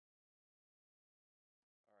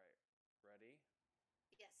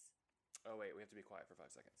Oh, wait, we have to be quiet for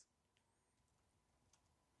 5 seconds.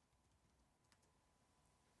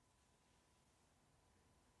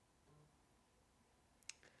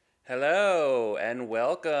 Hello, and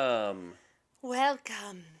welcome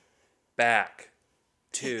Welcome, back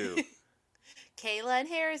to Kayla and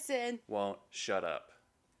Harrison. Won't Shut Up,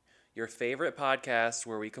 your favorite podcast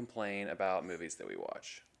where we complain about movies that we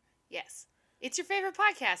watch. Yes, it's your favorite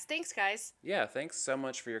podcast. Thanks, guys. Yeah, thanks so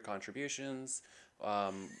much for your contributions.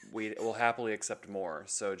 We will happily accept more,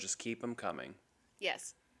 so just keep them coming.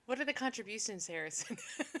 Yes. What are the contributions, Harrison?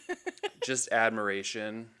 Just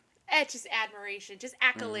admiration, Just admiration, just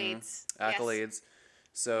accolades. Yes. accolades.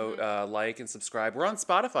 So, like and subscribe. We're on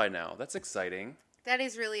Spotify now. That's exciting. That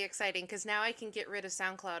is really exciting because now I can get rid of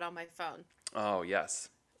SoundCloud on my phone. Oh, yes.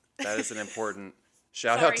 That is an important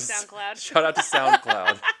shout out Sorry, to SoundCloud. shout out to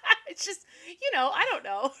SoundCloud. It's just, I don't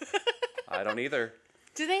know. I don't either.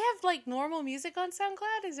 Do they have like normal music on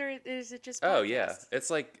SoundCloud? Is it just Oh yeah, podcasts?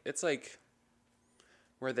 it's like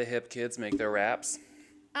where the hip kids make their raps.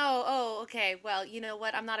 Oh, okay. Well, you know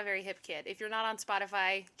what? I'm not a very hip kid. If you're not on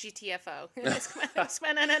Spotify, GTFO.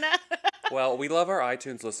 Well, we love our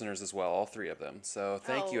iTunes listeners as well, all three of them. So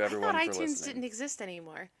thank you I thought everyone for iTunes listening. didn't exist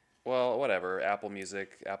anymore. Well, whatever. Apple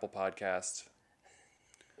Music, Apple Podcast,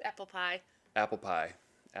 Apple Pie. Apple Pie,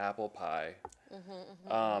 Apple Pie.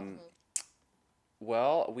 Um,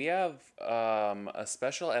 well, we have a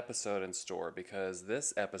special episode in store because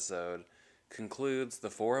this episode concludes the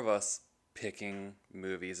four of us picking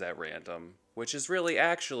movies at random, which is really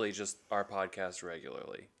actually just our podcast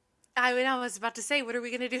regularly. I was about to say, what are we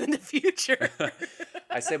going to do in the future?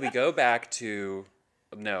 I say we go back to.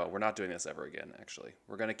 No, we're not doing this ever again, actually.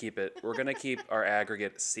 We're gonna keep our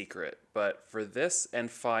aggregate secret. But for this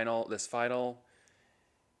final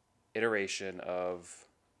iteration of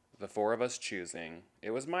the four of us choosing,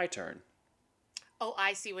 it was my turn. Oh,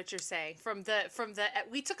 I see what you're saying.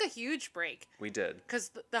 We took a huge break We did.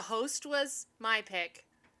 because the host was my pick,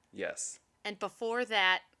 Yes. and before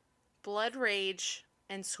that, Blood Rage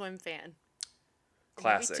and Swim Fan. And then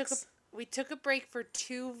Classics. we took a break for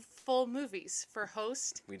two full movies for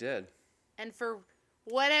host We did. and for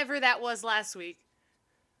whatever that was last week.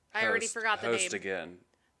 I already forgot the Host name. again.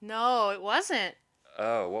 No, it wasn't.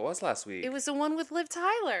 Oh, what was last week? It was the one with Liv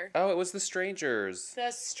Tyler. Oh, it was The Strangers,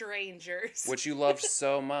 The Strangers. which you loved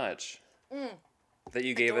so much that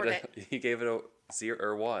you gave Adored you gave it a 0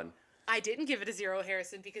 or 1. I didn't give it a 0,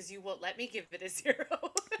 Harrison, because you won't let me give it a 0.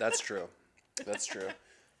 That's true. That's true.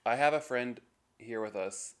 I have a friend here with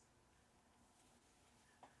us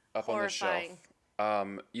up on the Horrifying.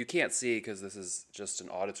 shelf. You can't see because this is just an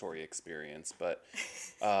auditory experience, but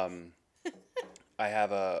um, I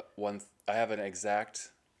have an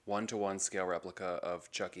exact 1-to-1 scale replica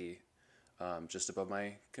of Chucky just above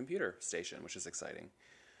my computer station, which is exciting.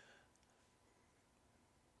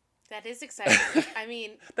 That is exciting. I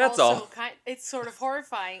mean, That's also all. it's sort of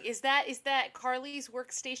horrifying. Is that Carly's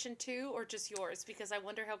workstation too, or just yours? Because I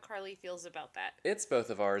wonder how Carly feels about that. It's both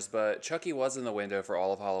of ours, but Chucky was in the window for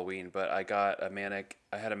all of Halloween. But I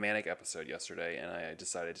had a manic episode yesterday, and I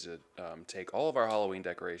decided to take all of our Halloween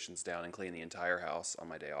decorations down and clean the entire house on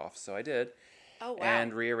my day off. So I did, Oh wow!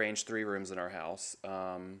 and rearranged 3 rooms in our house,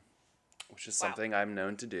 which is Wow. something I'm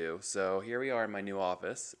known to do. So here we are in my new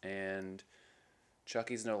office, and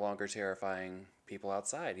Chucky's no longer terrifying people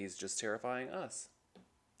outside. He's just terrifying us.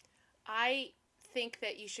 I think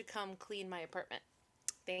that you should come clean my apartment.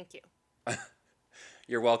 Thank you.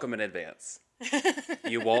 You're welcome in advance.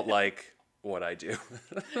 You won't like what I do.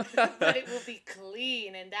 But it will be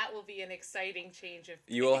clean, and that will be an exciting change of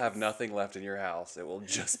You will have pace. nothing left in your house. It will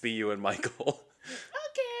just be you and Michael.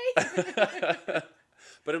 Okay.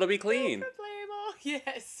 But it'll be clean. No problemo.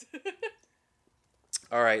 Yes.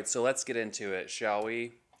 All right, so let's get into it, shall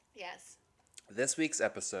we? Yes. This week's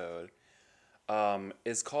episode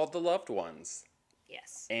is called The Loved Ones.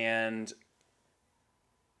 Yes. And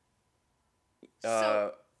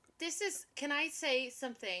So this is. Can I say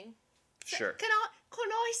something? sure. Can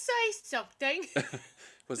I say something?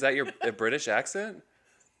 Was that your a British accent?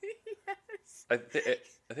 Yes.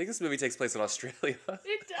 I think this movie takes place in Australia.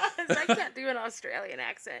 It does. I can't do an Australian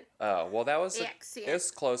accent. Oh, well, that was Accent. it was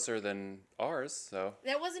closer than ours, so.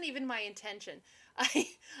 That wasn't even my intention.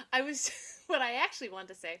 I was what I actually wanted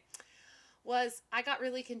to say was I got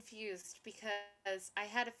really confused because I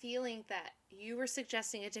had a feeling that you were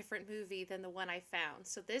suggesting a different movie than the one I found.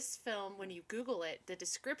 So this film, when you Google it, the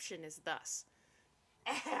description is thus.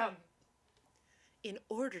 Ahem. In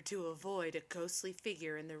order to avoid a ghostly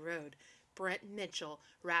figure in the road, Brent Mitchell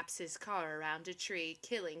wraps his car around a tree,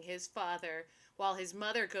 killing his father. While his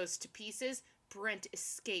mother goes to pieces, Brent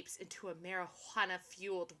escapes into a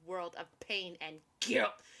marijuana-fueled world of pain and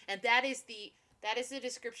guilt. And that is the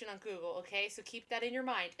description on Google, okay? So keep that in your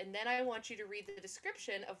mind. And then I want you to read the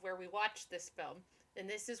description of where we watched this film. And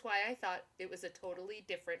this is why I thought it was a totally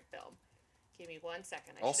different film. Give me 1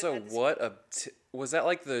 second. Also, was that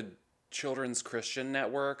like the Children's Christian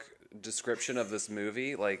Network description of this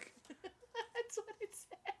movie? Like, that's what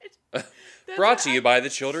it said. Brought to you by the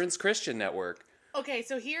Children's Christian Network. Okay,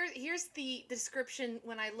 so here's the description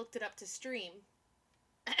when I looked it up to stream.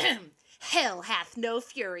 Hell hath no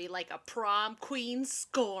fury like a prom queen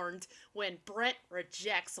scorned. When Brent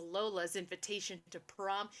rejects Lola's invitation to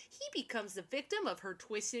prom, he becomes the victim of her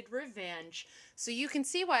twisted revenge. So you can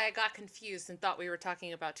see why I got confused and thought we were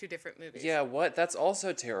talking about two different movies. Yeah, what? That's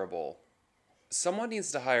also terrible. Someone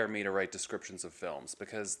needs to hire me to write descriptions of films,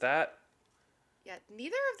 because that... Yeah,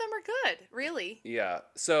 neither of them are good, really. Yeah,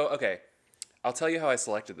 so, okay. I'll tell you how I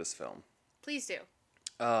selected this film. Please do.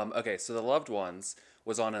 Okay, so The Loved Ones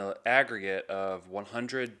was on an aggregate of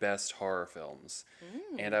 100 best horror films.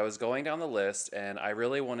 And I was going down the list, and I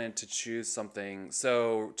really wanted to choose something.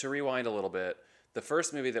 So, to rewind a little bit, the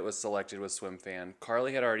first movie that was selected was Swim Fan.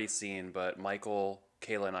 Carly had already seen, but Michael,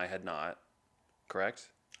 Kayla, and I had not. Correct?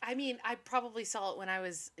 I mean, I probably saw it when I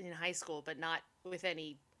was in high school, but not with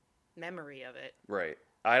any memory of it. Right.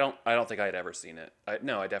 I don't think I had ever seen it.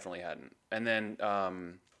 No, I definitely hadn't. And then,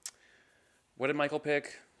 what did Michael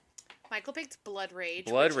pick? Michael picked Blood Rage,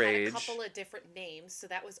 Blood which Rage. had a couple of different names, so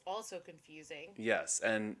that was also confusing. Yes,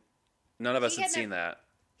 and none of us had seen that.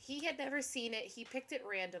 He had never seen it. He picked it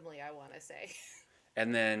randomly, I want to say.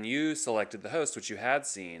 And then you selected The Host, which you had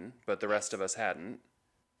seen, but the rest of us hadn't.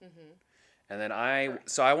 Mm-hmm. And then I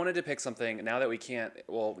wanted to pick something, now that we can't,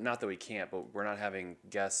 well, not that we can't, but we're not having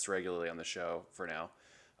guests regularly on the show for now.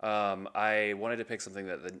 I wanted to pick something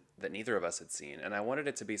that neither of us had seen, and I wanted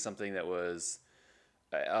it to be something that was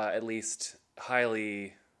at least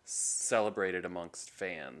highly celebrated amongst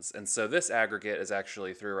fans. And so this aggregate is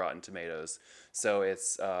actually through Rotten Tomatoes, so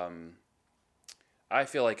it's I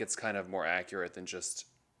feel like it's kind of more accurate than just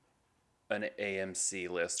an AMC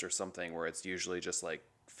list or something where it's usually just like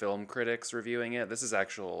film critics reviewing it. This is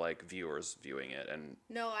actual like viewers viewing it and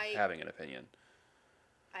having an opinion.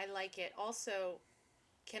 I like it. Also,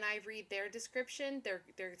 can I read their description, their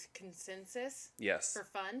consensus? Yes. For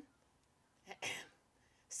fun?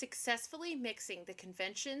 Successfully mixing the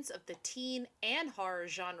conventions of the teen and horror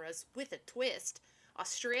genres with a twist,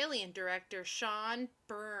 Australian director Sean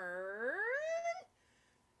Byrne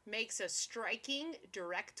makes a striking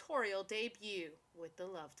directorial debut with The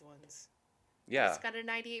Loved Ones. Yeah. It's got a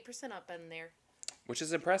 98% up in there. Which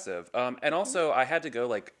is impressive. And also, I had to go,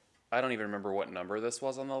 like, I don't even remember what number this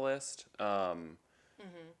was on the list.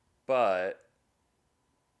 But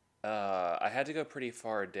I had to go pretty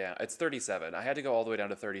far down. It's 37. I had to go all the way down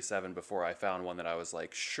to 37 before I found one that I was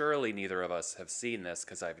like, surely neither of us have seen this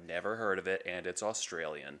because I've never heard of it, and it's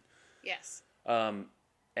Australian. Yes.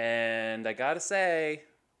 And I gotta say,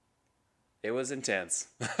 it was intense.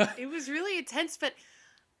 It was really intense, but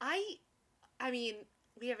I mean,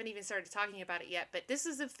 we haven't even started talking about it yet, but this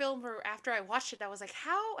is a film where after I watched it, I was like,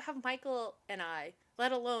 how have Michael and I,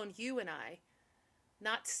 let alone you and I,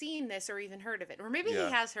 not seen this or even heard of it? Or maybe he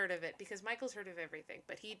has heard of it, because Michael's heard of everything,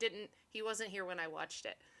 but he wasn't here when I watched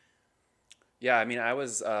it. Yeah, I mean, I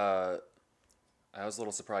was a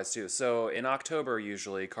little surprised too. So in October,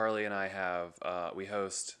 usually, Carly and I we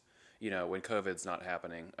host, when COVID's not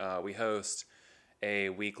happening, we host a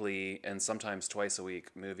weekly and sometimes twice a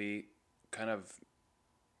week movie kind of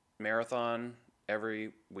marathon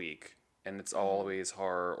every week. And it's always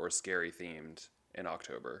horror or scary themed in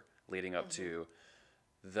October, leading up to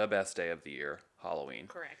the best day of the year, Halloween.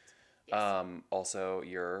 Correct. Yes. Also,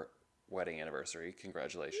 your wedding anniversary.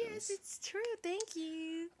 Congratulations. Yes, it's true. Thank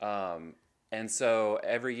you. And so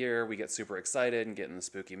every year we get super excited and get in the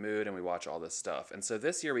spooky mood and we watch all this stuff. And so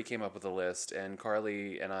this year we came up with a list, and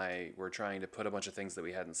Carly and I were trying to put a bunch of things that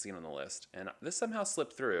we hadn't seen on the list. And this somehow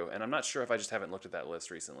slipped through, and I'm not sure if I just haven't looked at that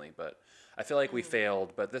list recently, but I feel like we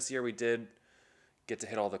failed. But this year we did get to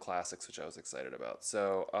hit all the classics, which I was excited about.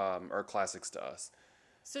 So, or classics to us.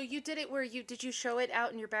 So you did it where did you show it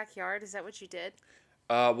out in your backyard? Is that what you did?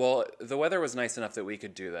 Well, the weather was nice enough that we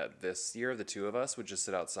could do that. This year, the two of us would just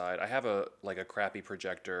sit outside. I have a crappy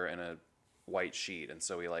projector and a white sheet, and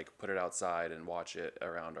so we put it outside and watch it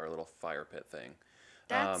around our little fire pit thing.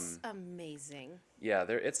 That's amazing. Yeah,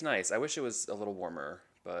 it's nice. I wish it was a little warmer,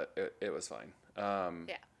 but it was fine.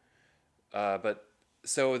 But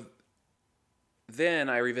so then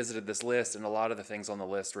I revisited this list, and a lot of the things on the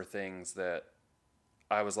list were things that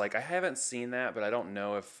I was like, I haven't seen that, but I don't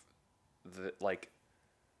know if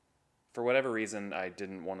for whatever reason, I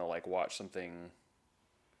didn't want to like watch something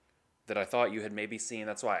that I thought you had maybe seen.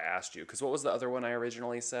 That's why I asked you. Because what was the other one I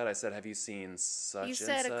originally said? I said, have you seen such You and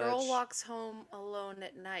said such? A Girl Walks Home Alone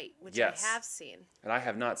at Night, which Yes. I have seen. And I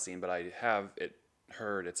have not seen, but I have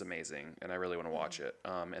heard it's amazing, and I really want to watch it.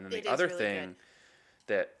 And then It the is other really thing good.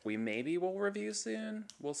 that we maybe will review soon,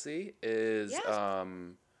 we'll see, is Yes.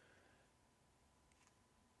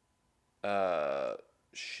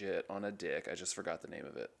 Shit on a Dick. I just forgot the name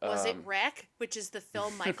of it. Was it Wreck, which is the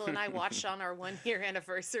film Michael and I watched on our 1-year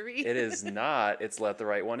anniversary? It is not. It's Let the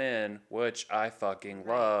Right One In, which I fucking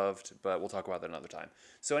loved, but we'll talk about that another time.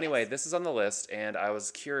 So anyway, this is on the list, and I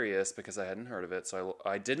was curious because I hadn't heard of it, so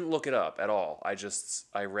I didn't look it up at all.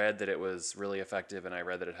 I read that it was really effective, and I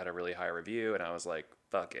read that it had a really high review, and I was like,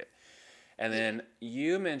 fuck it. And then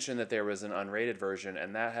you mentioned that there was an unrated version,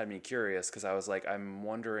 and that had me curious because I was like, I'm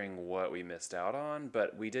wondering what we missed out on,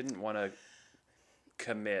 but we didn't want to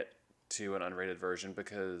commit to an unrated version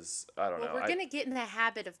because I don't know. We're gonna get in the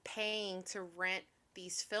habit of paying to rent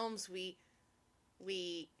these films we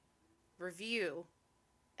review,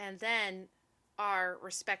 and then our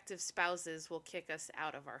respective spouses will kick us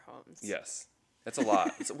out of our homes. Yes, that's a lot.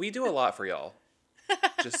 We do a lot for y'all,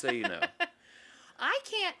 just so you know. I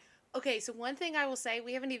can't. Okay, so one thing I will say,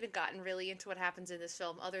 we haven't even gotten really into what happens in this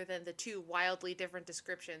film other than the two wildly different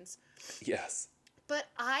descriptions. Yes. But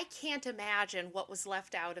I can't imagine what was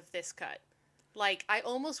left out of this cut. Like, I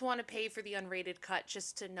almost want to pay for the unrated cut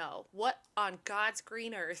just to know what on God's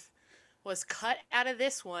green earth was cut out of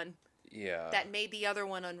this one that made the other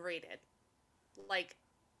one unrated. Like,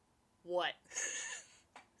 what?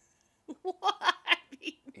 What?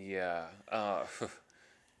 Yeah.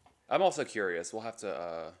 I'm also curious. We'll have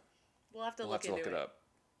to look it up.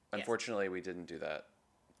 Unfortunately, we didn't do that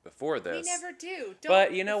before this. We never do.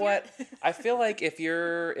 But you know what? I feel like if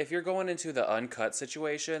you're going into the uncut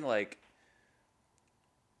situation, like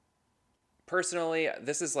personally,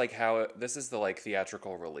 this is the like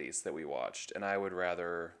theatrical release that we watched, and I would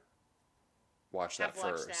rather watch that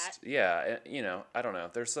first. Yeah, you know, I don't know.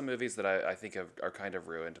 There's some movies that I think are kind of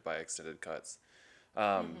ruined by extended cuts.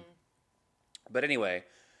 But anyway,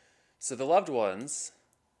 so The Loved Ones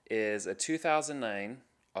is a 2009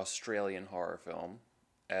 Australian horror film.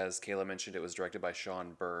 As Kayla mentioned, it was directed by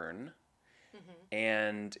Sean Byrne.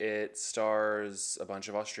 And it stars a bunch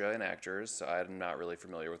of Australian actors, so I'm not really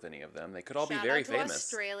familiar with any of them. They could all be very famous. Shout out to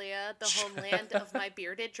Australia, the homeland of my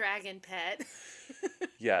bearded dragon pet.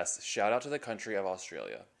 Yes, shout out to the country of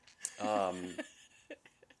Australia.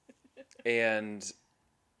 And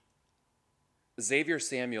Xavier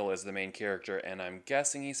Samuel is the main character, and I'm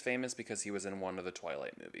guessing he's famous because he was in one of the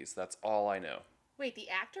Twilight movies. That's all I know. Wait, the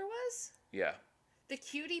actor was? Yeah. The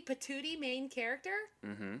cutie patootie main character?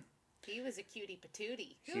 Mm-hmm. He was a cutie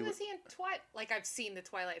patootie. Who was he in Twilight? Like, I've seen the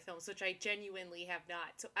Twilight films, which I genuinely have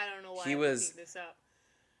not, so I don't know why I'm looking this up.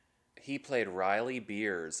 He played Riley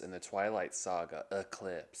Beers in the Twilight saga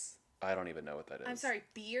Eclipse. I don't even know what that is. I'm sorry,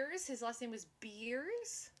 Beers? His last name was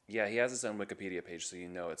Beers? Yeah, he has his own Wikipedia page, so you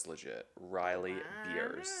know it's legit. Riley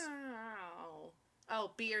Beers.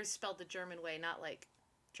 Oh, Beers spelled the German way, not like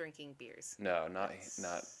drinking beers. No, not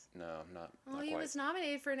Oh, he quite. Was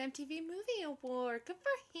nominated for an MTV Movie Award. Good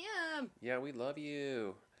for him. Yeah, we love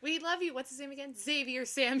you. We love you. What's his name again? Xavier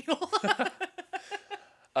Samuel.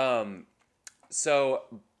 So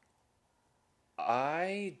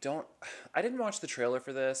I didn't watch the trailer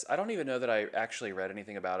for this. I don't even know that I actually read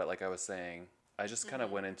anything about it, like I was saying. I just kind of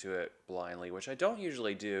went into it blindly, which I don't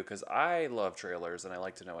usually do because I love trailers and I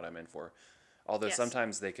like to know what I'm in for. Although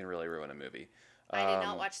sometimes they can really ruin a movie. I did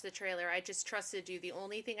not watch the trailer. I just trusted you. The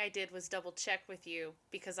only thing I did was double check with you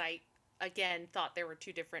because I, again, thought there were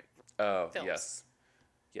two different films.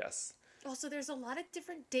 Yes. Also, there's a lot of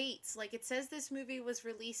different dates. Like, it says this movie was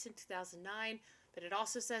released in 2009, but it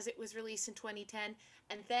also says it was released in 2010.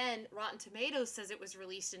 And then Rotten Tomatoes says it was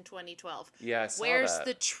released in 2012. Yeah, I saw Where's that.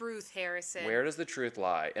 the truth, Harrison? Where does the truth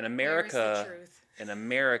lie? In America,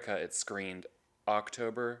 it screened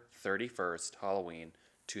October 31st, Halloween,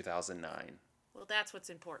 2009. Well, that's what's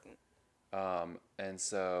important. And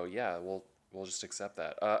so, yeah, we'll just accept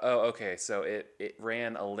that. Okay. So it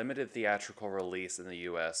ran a limited theatrical release in the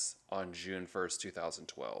U.S. on June 1st,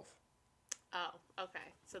 2012. Oh, okay.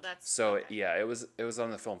 So that's... Yeah, it was on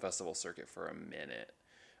the film festival circuit for a minute.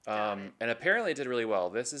 And apparently it did really well.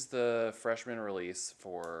 This is the freshman release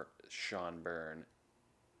for Sean Byrne,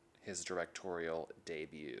 his directorial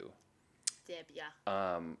debut.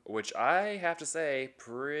 Which I have to say,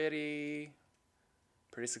 pretty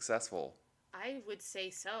successful. I would say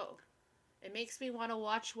so. It makes me want to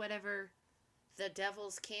watch whatever The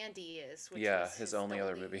Devil's Candy is. Which was his only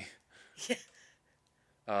other movie. Yeah.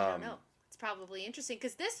 I don't know. It's probably interesting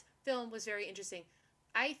because this film was very interesting.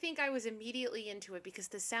 I think I was immediately into it because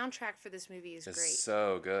the soundtrack for this movie is It's great.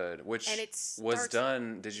 so good. Which And it was starts,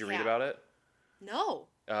 done. Did you read yeah. about it? No.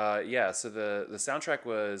 Yeah. So the soundtrack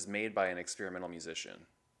was made by an experimental musician,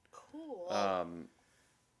 Cool.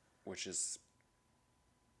 which is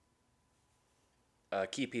a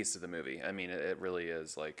key piece to the movie. I mean, it really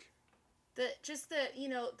is like.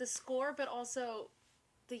 The score, but also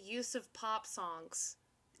the use of pop songs.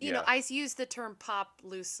 Yeah. I use the term pop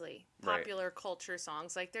loosely. Right. Popular culture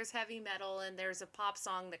songs. Like there's heavy metal and there's a pop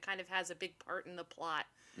song that kind of has a big part in the plot.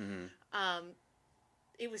 Mm-hmm.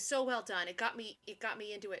 It was so well done. It got me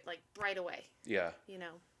into it like right away. Yeah. You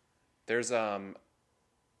know. There's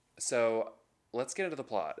so let's get into the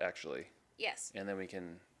plot actually. Yes. And then we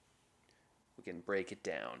can break it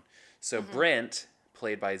down. So Brent,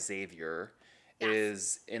 played by Xavier,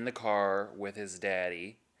 is in the car with his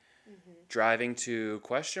daddy, driving to ?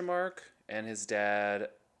 And his dad.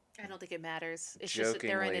 I don't think it matters. It's just that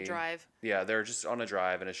they're in a drive. Yeah, they're just on a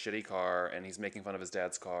drive in a shitty car, and he's making fun of his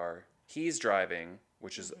dad's car. He's driving,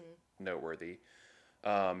 which is noteworthy.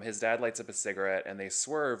 His dad lights up a cigarette, and they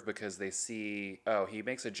swerve because they see. Oh, he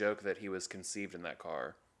makes a joke that he was conceived in that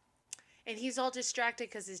car. And he's all distracted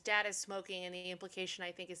because his dad is smoking, and the implication,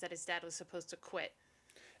 I think, is that his dad was supposed to quit.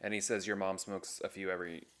 And he says, your mom smokes a few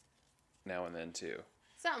every now and then, too.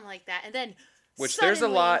 Something like that. And then Which suddenly,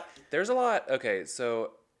 there's a lot. Okay,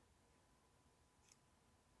 so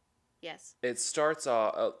yes. it starts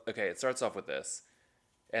off with this.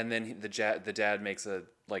 And then the dad makes a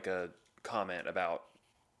comment about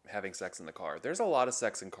having sex in the car. There's a lot of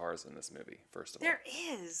sex in cars in this movie, first of all. There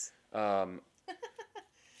is.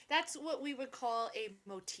 That's what we would call a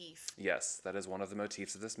motif. Yes, that is one of the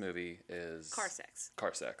motifs of this movie is car sex.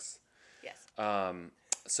 Car sex. Yes.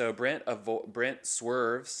 So Brent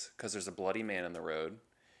swerves because there's a bloody man in the road,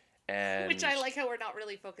 and which I like how we're not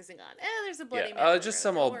really focusing on. There's a bloody man. Just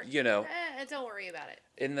some old, don't worry about it.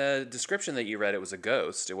 In the description that you read, it was a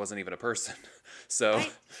ghost. It wasn't even a person. So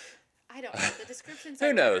I don't know. The descriptions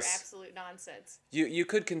Who knows? are absolute nonsense. You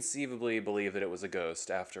could conceivably believe that it was a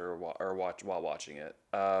ghost after while watching it.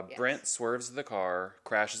 Yes. Brent swerves the car,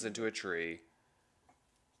 crashes into a tree.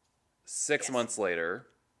 6 months later,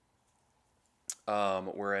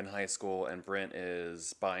 we're in high school, and Brent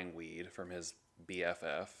is buying weed from his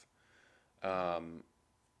BFF.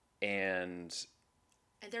 And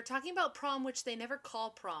they're talking about prom, which they never call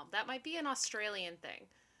prom. That might be an Australian thing.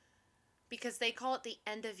 Because they call it the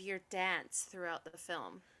end of year dance throughout the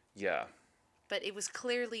film. Yeah. But it was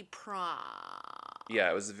clearly prom. Yeah,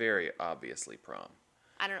 it was very obviously prom.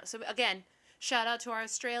 I don't know. So again, shout out to our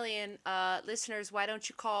Australian listeners. Why don't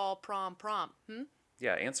you call prom?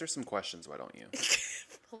 Yeah, answer some questions, why don't you?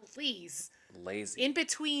 Please. Lazy. In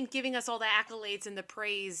between giving us all the accolades and the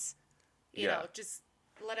praise, you know, just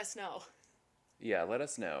let us know. Yeah, let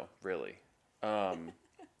us know, really.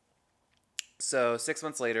 So 6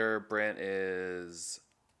 months later, Brent is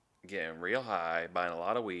getting real high, buying a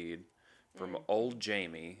lot of weed from old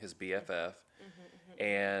Jamie, his BFF,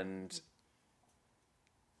 and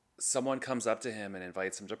someone comes up to him and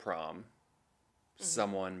invites him to prom.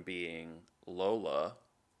 Someone being Lola.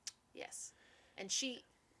 Yes. And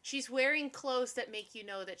she's wearing clothes that make you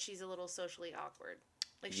know that she's a little socially awkward.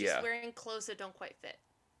 Like she's wearing clothes that don't quite fit.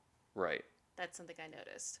 Right. That's something I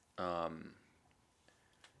noticed.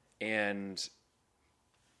 And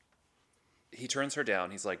he turns her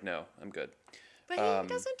down. He's like, no, I'm good. But he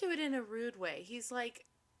doesn't do it in a rude way. He's like,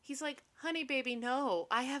 honey, baby, no.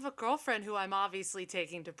 I have a girlfriend who I'm obviously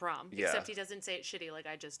taking to prom. Yeah. Except he doesn't say it shitty like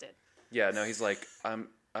I just did. Yeah, no, he's like, I'm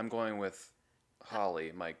going with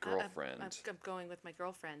Holly, my girlfriend. I'm going with my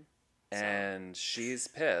girlfriend. And she's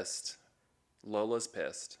pissed. Lola's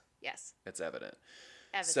pissed. Yes. It's evident.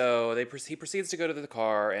 So he proceeds to go to the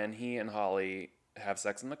car, and he and Holly have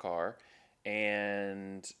sex in the car,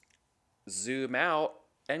 and zoom out,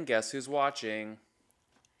 and guess who's watching?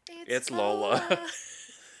 It's Lola.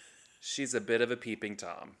 She's a bit of a peeping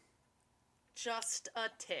Tom. Just a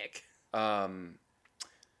tick.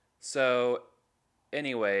 So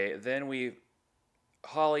anyway, then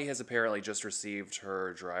Holly has apparently just received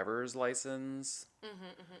her driver's license.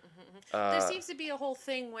 There seems to be a whole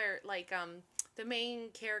thing where, like, the main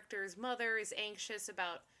character's mother is anxious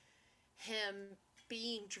about him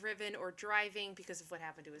being driven or driving because of what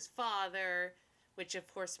happened to his father, which of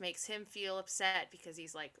course makes him feel upset because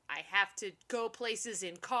he's like, I have to go places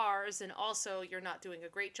in cars, and also you're not doing a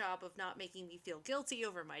great job of not making me feel guilty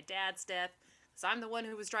over my dad's death, because I'm the one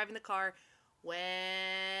who was driving the car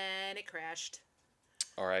when it crashed.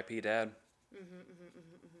 R.I.P. Dad.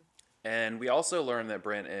 And we also learn that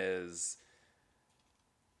Brent is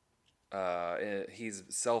he's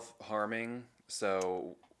self-harming.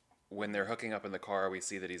 So when they're hooking up in the car, we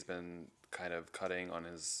see that he's been kind of cutting on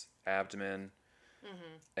his abdomen.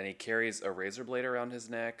 Mm-hmm. And he carries a razor blade around his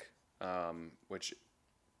neck, which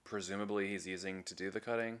presumably he's using to do the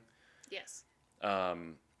cutting. Yes.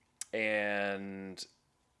 And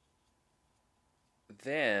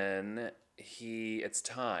then it's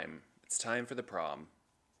time. It's time for the prom.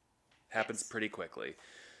 Happens pretty quickly.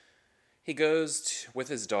 He goes with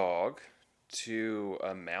his dog to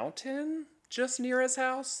a mountain just near his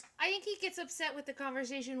house. I think he gets upset with the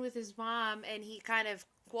conversation with his mom, and he kind of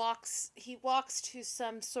walks to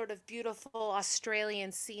some sort of beautiful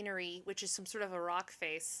Australian scenery, which is some sort of a rock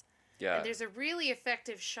face. Yeah. And there's a really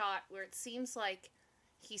effective shot where it seems like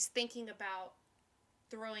he's thinking about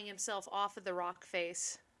throwing himself off of the rock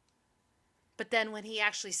face. But then when he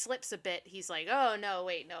actually slips a bit, he's like, oh, no,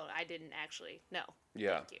 wait, no, I didn't actually. No,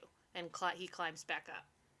 yeah. Thank you. And he climbs back up.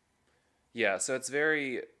 Yeah, so it's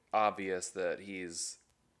very obvious that he's,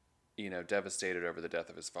 devastated over the death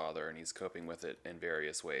of his father, and he's coping with it in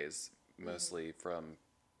various ways, mostly from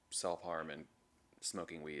self-harm and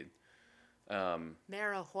smoking weed.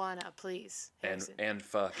 Marijuana, please. And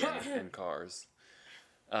fucking in cars.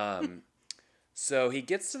 So he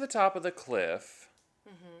gets to the top of the cliff,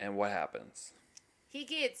 and what happens? He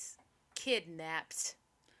gets kidnapped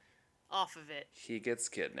off of it. He gets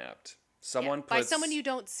kidnapped. By someone you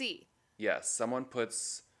don't see. Yes, someone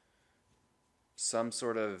puts some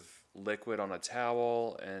sort of liquid on a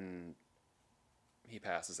towel, and he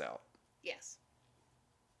passes out. Yes.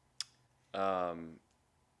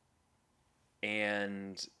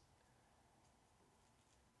 And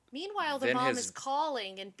meanwhile, the mom is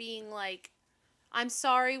calling and being like, I'm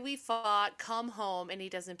sorry we fought, come home, and he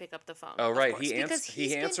doesn't pick up the phone. Oh, right. He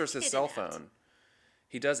answers his cell phone.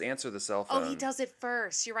 He does answer the cell phone. Oh, he does it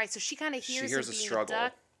first. You're right. So she kind of hears a struggle.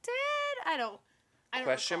 Abducted. I don't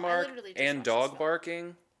Question recall. mark? And dog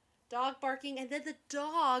barking? Dog barking, and then the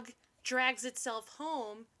dog drags itself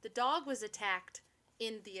home. The dog was attacked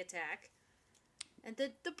in the attack. And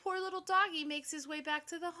the poor little doggy makes his way back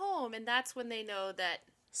to the home, and that's when they know that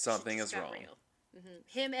something is wrong.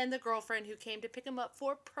 Him and the girlfriend who came to pick him up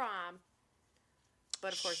for prom.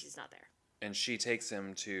 But of course he's not there. And she takes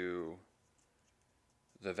him to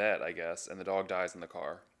the vet, I guess, and the dog dies in the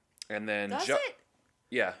car. And then Does it?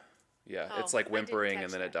 Yeah. Yeah. Oh, it's like whimpering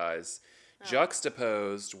and then it dies. Oh.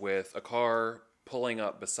 Juxtaposed with a car pulling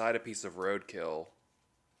up beside a piece of roadkill,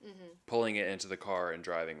 pulling it into the car and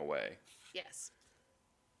driving away. Yes.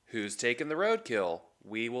 Who's taken the roadkill?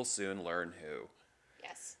 We will soon learn who.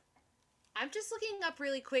 Yes. I'm just looking up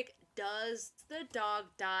really quick,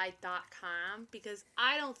 doesthedogdie.com, because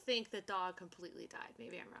I don't think the dog completely died.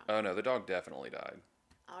 Maybe I'm wrong. Oh, no, the dog definitely died.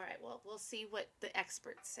 All right, well, we'll see what the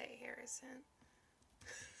experts say, Harrison.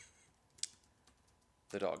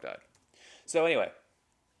 The dog died. So anyway,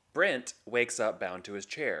 Brent wakes up bound to his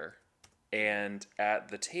chair, and at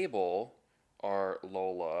the table are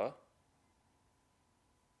Lola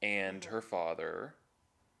and her father.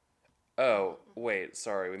 Oh, wait,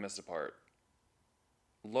 sorry, we missed a part.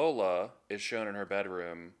 Lola is shown in her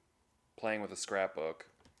bedroom playing with a scrapbook,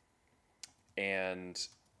 and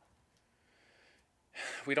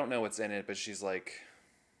we don't know what's in it, but she's like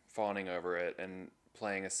fawning over it and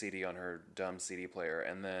playing a CD on her dumb CD player.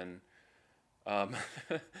 And then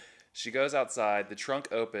she goes outside, the trunk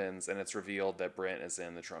opens, and it's revealed that Brent is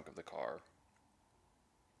in the trunk of the car.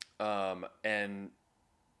 And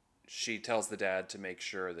she tells the dad to make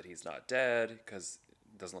sure that he's not dead because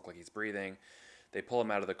it doesn't look like he's breathing. They pull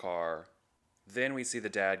him out of the car. Then we see the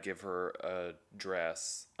dad give her a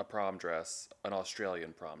dress, a prom dress, an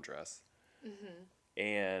Australian prom dress. Mm-hmm.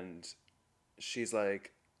 And she's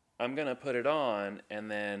like, I'm going to put it on,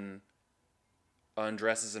 and then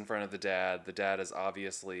undresses in front of the dad. The dad is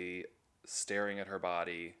obviously staring at her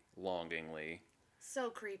body longingly. So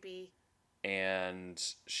creepy. And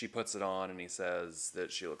she puts it on, and he says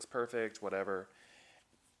that she looks perfect, whatever.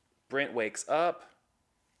 Brent wakes up,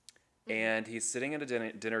 and he's sitting at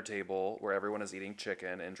a dinner table where everyone is eating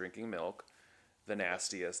chicken and drinking milk, the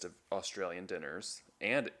nastiest of Australian dinners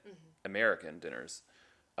and American dinners.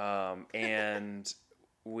 And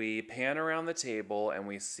we pan around the table, and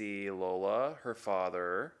we see Lola, her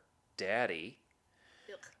father, Daddy,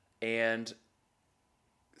 and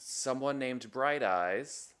someone named Bright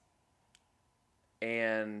Eyes.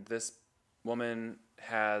 And this woman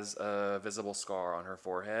has a visible scar on her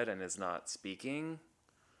forehead and is not speaking.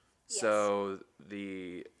 Yes. So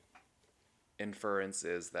the inference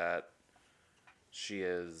is that she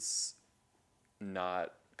is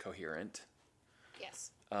not coherent.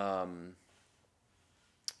 Yes.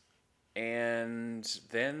 And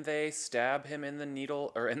then they stab him in the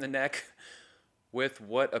needle or in the neck with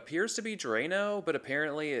what appears to be Drano, but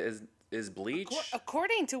apparently is bleach.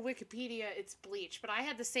 According to Wikipedia, it's bleach, but I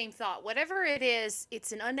had the same thought. Whatever it is,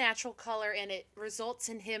 it's an unnatural color, and it results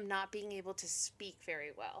in him not being able to speak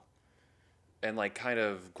very well. And like kind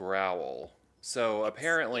of growl. So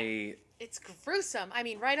apparently... It's gruesome. I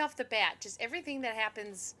mean, right off the bat, just everything that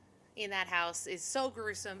happens in that house is so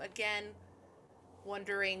gruesome. Again,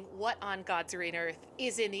 wondering what on God's green earth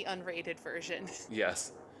is in the unrated version.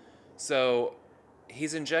 Yes. So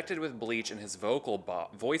he's injected with bleach in his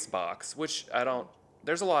voice box, which I don't...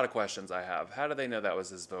 There's a lot of questions I have. How do they know that was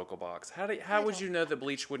his vocal box? How would you know that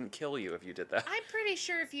bleach wouldn't kill you if you did that? I'm pretty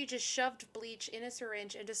sure if you just shoved bleach in a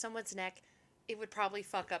syringe into someone's neck, it would probably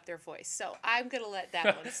fuck up their voice. So I'm going to let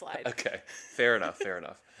that one slide. Okay. Fair enough.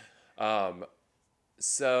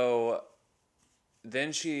 So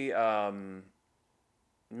then she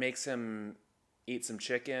makes him eat some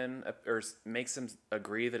chicken, or makes him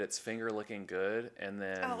agree that it's finger looking good, and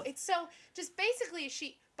then... Oh, it's so... Just basically,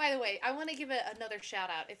 she... By the way, I want to give another shout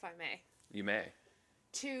out, if I may. You may.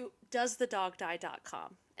 To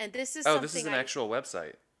doesthedogdie.com. And this is something... Oh, this is an actual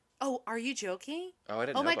website. Oh, are you joking? Oh, I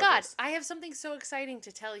didn't know about about this. I have something so exciting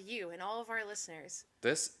to tell you and all of our listeners.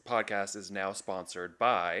 This podcast is now sponsored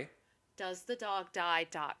by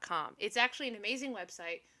doesthedogdie.com. It's actually an amazing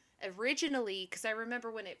website. Originally, because I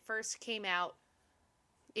remember when it first came out,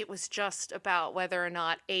 it was just about whether or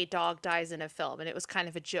not a dog dies in a film, and it was kind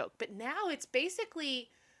of a joke. But now it's basically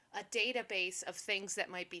a database of things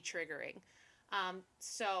that might be triggering.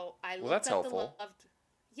 So I looked that's up helpful. the loved...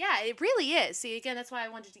 Yeah, it really is. See, again, that's why I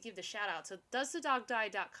wanted to give the shout out. So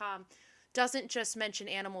doesthedogdie.com doesn't just mention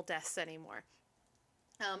animal deaths anymore.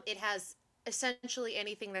 It has essentially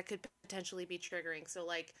anything that could potentially be triggering. So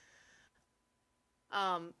like,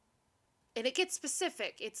 and it gets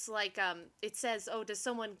specific. It's like, it says, oh, does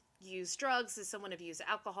someone use drugs? Does someone abuse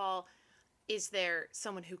alcohol? Is there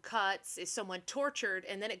someone who cuts? Is someone tortured?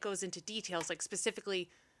 And then it goes into details, like specifically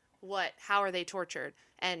how are they tortured?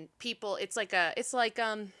 And people, it's like a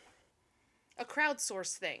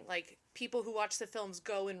crowdsource thing. Like people who watch the films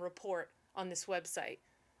go and report on this website.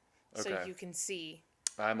 Okay. So you can see.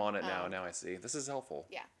 I'm on it now. Now I see. This is helpful.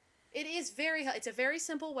 Yeah. It is it's a very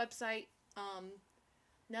simple website.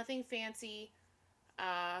 Nothing fancy.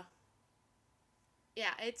 Yeah,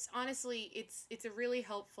 it's honestly, it's a really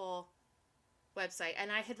helpful website.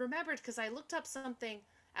 And I had remembered because I looked up something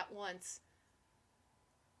once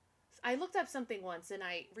and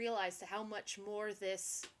I realized how much more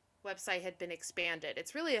this website had been expanded.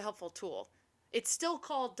 It's really a helpful tool. It's still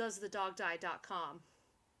called doesthedogdie.com,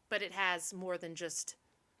 but it has more than just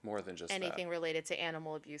anything related to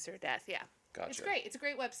animal abuse or death. Yeah. Gotcha. It's great. It's a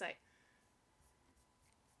great website.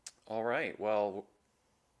 All right. Well,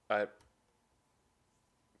 I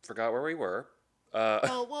forgot where we were. We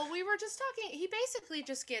were just talking. He basically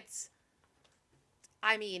just gets,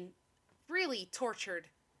 really tortured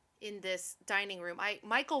in this dining room.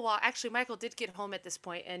 Michael did get home at this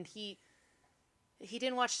point, and he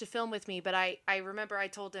didn't watch the film with me, but I remember I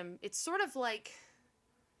told him it's sort of like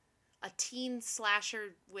a teen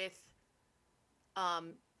slasher with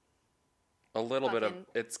it's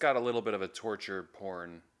got a little bit of a torture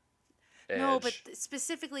porn edge. No, but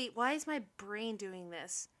specifically, why is my brain doing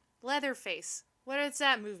this? Leatherface. What is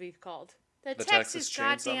that movie called? The Texas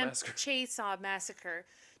goddamn Chainsaw Massacre.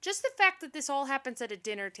 Just the fact that this all happens at a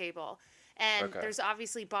dinner table, and there's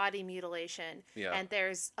obviously body mutilation, and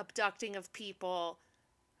there's abducting of people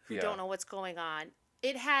who don't know what's going on.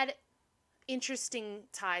 It had interesting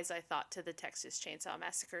ties, I thought, to the Texas Chainsaw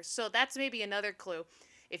Massacre. So that's maybe another clue.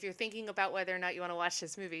 If you're thinking about whether or not you want to watch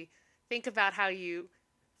this movie, think about how you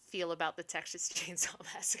feel about the Texas Chainsaw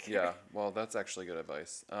Massacre. Yeah, well, that's actually good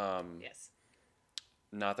advice. Yes.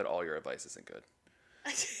 Not that all your advice isn't good.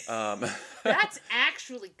 That's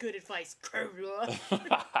actually good advice.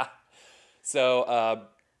 So,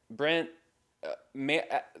 Brent,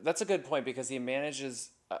 that's a good point because he manages,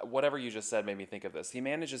 whatever you just said made me think of this. He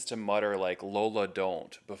manages to mutter like Lola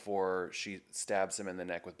don't before she stabs him in the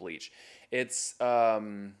neck with bleach. It's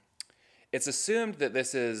assumed that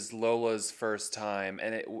this is Lola's first time,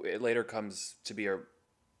 and it later comes to be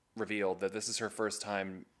revealed that this is her first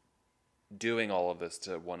time doing all of this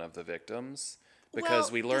to one of the victims,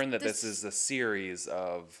 because we learn that this is a series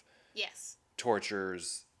of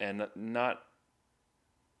tortures, and not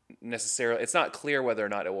necessarily, it's not clear whether or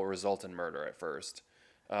not it will result in murder at first.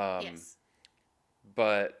 But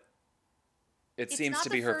it seems to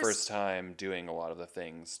be her first time doing a lot of the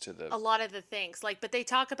things but they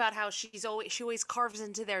talk about how she always carves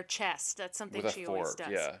into their chest. That's something she always does.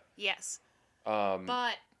 Yeah. Yes.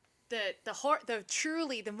 But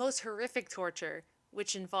the most horrific torture,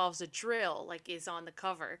 which involves a drill, like, is on the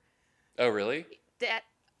cover. Oh, really? That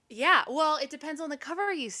Yeah, well, it depends on the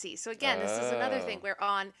cover you see. So again, this is another thing Oh. where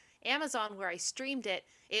on Amazon, where I streamed it,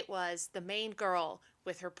 it was the main girl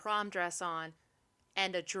with her prom dress on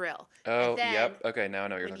and a drill. And Oh, then yep. Okay, now I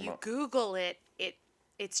know what you're when talking you about. Google it,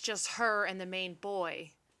 it's just her and the main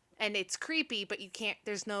boy. And it's creepy, but you can't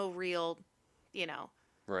there's no real, you know.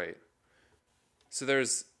 Right. So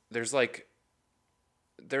there's like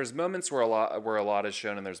there's moments where a lot is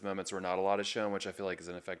shown and there's moments where not a lot is shown, which I feel like is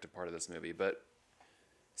an effective part of this movie. But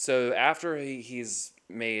so after he's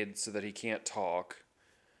made so that he can't talk,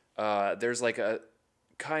 there's like a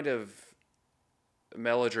kind of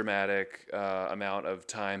melodramatic amount of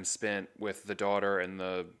time spent with the daughter and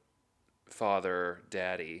the father,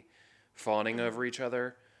 daddy, fawning over each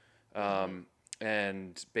other.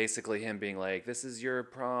 And basically him being like, this is your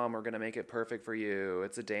prom, we're going to make it perfect for you.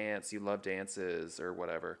 It's a dance, you love dances, or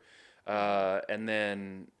whatever. And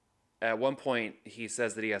then at one point, he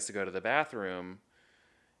says that he has to go to the bathroom,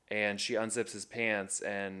 and she unzips his pants,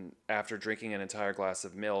 and after drinking an entire glass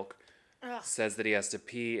of milk, Ugh. says that he has to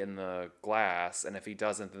pee in the glass, and if he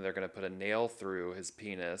doesn't, then they're going to put a nail through his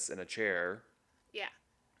penis in a chair. Yeah.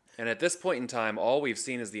 And at this point in time, all we've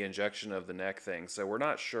seen is the injection of the neck thing, so we're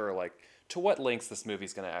not sure, like, to what lengths this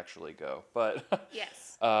movie's going to actually go. But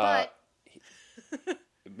Yes. uh,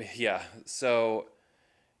 But yeah, so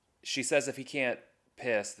she says if he can't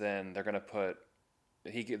piss, then they're going to put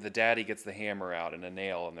the daddy gets the hammer out and a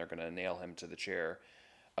nail, and they're going to nail him to the chair.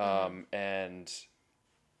 And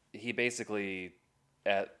he basically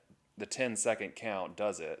at the 10-second count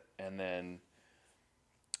does it, and then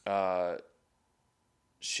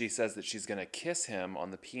she says that she's going to kiss him on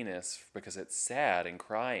the penis because it's sad and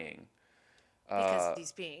crying. because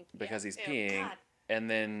he's peeing. Because he's Ew, peeing, God. and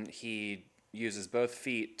then he uses both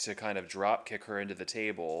feet to kind of drop kick her into the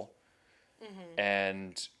table,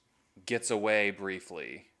 and gets away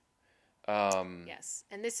briefly. Yes,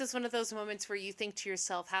 and this is one of those moments where you think to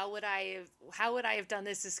yourself, how would I have done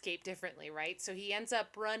this escape differently, right? So he ends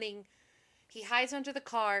up running. He hides under the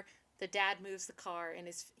car. The dad moves the car, and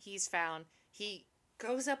he's found. He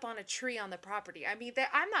goes up on a tree on the property. I mean,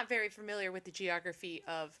 I'm not very familiar with the geography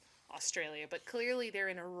of Australia, but clearly they're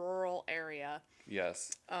in a rural area.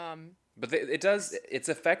 Yes. But it's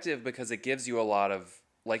effective because it gives you a lot of,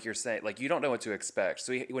 like you're saying, like you don't know what to expect.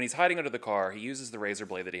 So when he's hiding under the car, he uses the razor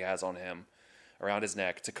blade that he has on him around his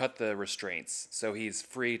neck to cut the restraints so he's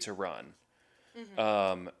free to run.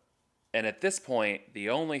 And at this point, the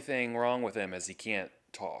only thing wrong with him is he can't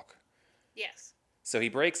talk. Yes. So he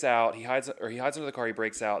breaks out, he hides under the car, he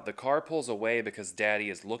breaks out. The car pulls away because Daddy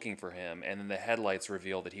is looking for him, and then the headlights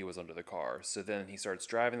reveal that he was under the car. So then he starts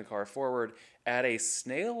driving the car forward at a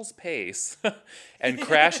snail's pace and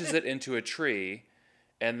crashes it into a tree,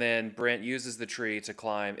 and then Brent uses the tree to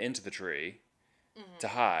climb into the tree to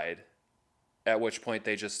hide, at which point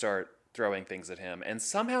they just start throwing things at him and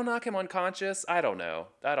somehow knock him unconscious. I don't know.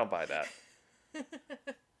 I don't buy that.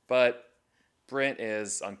 But Brent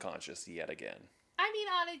is unconscious yet again. I mean,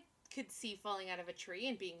 Anna could see falling out of a tree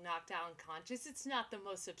and being knocked out unconscious. It's not the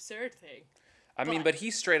most absurd thing. I mean, but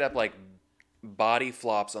he straight up, like, body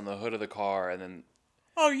flops on the hood of the car and then...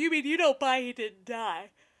 Oh, you mean you don't buy he didn't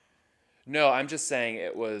die? No, I'm just saying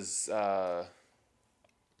it was... I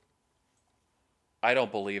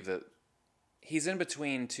don't believe that... He's in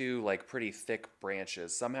between two, like, pretty thick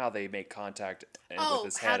branches. Somehow they make contact with his head and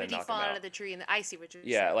knock him out. Oh, how did he fall out of the tree? And I see what you're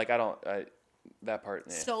saying. Yeah, like, that part...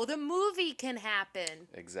 Eh. So the movie can happen.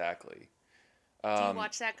 Exactly. Do you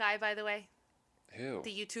watch that guy, by the way? Who?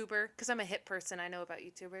 The YouTuber? Because I'm a hip person. I know about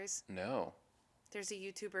YouTubers. No. There's a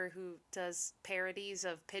YouTuber who does parodies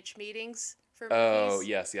of pitch meetings for Oh,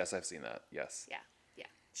 movies. yes, I've seen that. Yes. Yeah.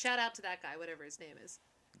 Shout out to that guy, whatever his name is.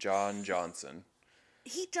 John Johnson.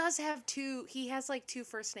 He does have he has like two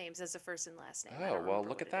first names as a first and last name. Oh, well,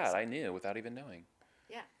 look at that. I knew without even knowing.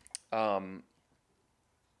 Yeah.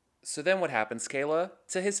 So then what happens, Kayla?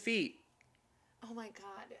 To his feet. Oh my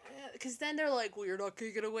god. Because then they're like, well, you're not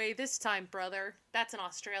going to get away this time, brother. That's an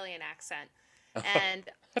Australian accent. And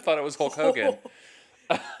I thought it was Hulk Hogan.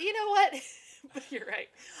 you know what? But you're right.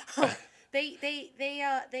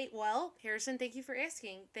 Well, Harrison, thank you for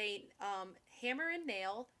asking. They hammer and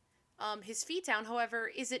nail his feet down. However,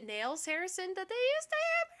 is it nails, Harrison, that they used to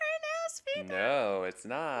hammer and nail his feet down? No, it's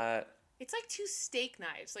not. It's like two steak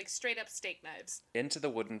knives, like straight up steak knives. Into the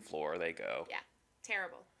wooden floor they go. Yeah,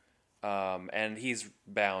 terrible. And he's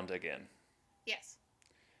bound again. Yes.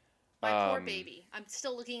 My poor baby. I'm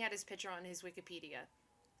still looking at his picture on his Wikipedia.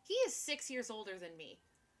 He is 6 years older than me,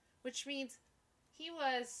 which means he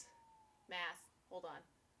was... Math. Hold on.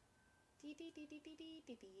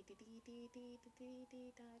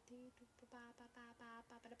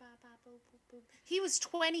 He was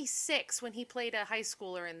 26 when he played a high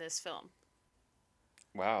schooler in this film.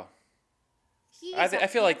 Wow. He is I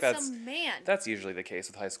feel like man. that's usually the case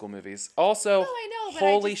with high school movies. Also, No, I know, but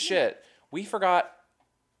holy shit, we forgot.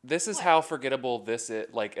 This is What? how forgettable this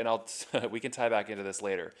is. Like, and we can tie back into this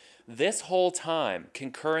later. This whole time,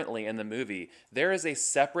 concurrently in the movie, there is a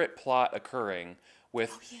separate plot occurring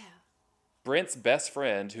with Brent's best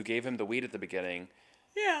friend, who gave him the weed at the beginning,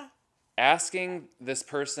 asking this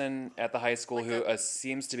person at the high school Like who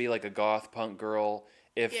seems to be like a goth punk girl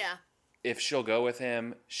if she'll go with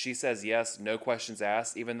him. She says yes, no questions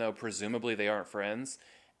asked, even though presumably they aren't friends.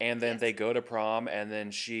 And then they go to prom, and then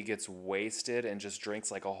she gets wasted and just drinks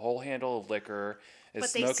like a whole handle of liquor.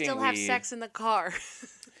 But they still have sex in the car.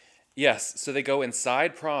 Yes, so they go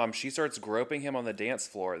inside prom. She starts groping him on the dance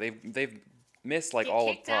floor. They've missed like all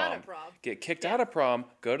of prom. Get kicked out of prom.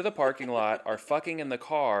 Go to the parking lot. Are fucking in the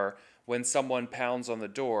car when someone pounds on the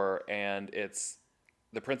door, and it's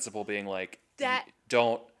the principal being like,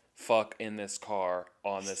 "Don't fuck in this car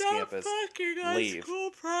on this campus. Fucking on school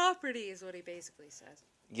property," is what he basically says.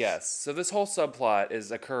 Yes. So this whole subplot is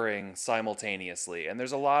occurring simultaneously, and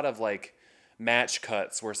there's a lot of like match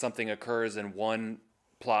cuts where something occurs in one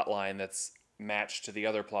plot line that's matched to the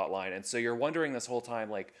other plot line, and so you're wondering this whole time,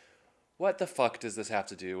 like, what the fuck does this have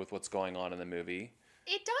to do with what's going on in the movie?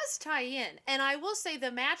 It does tie in, and I will say the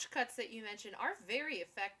match cuts that you mentioned are very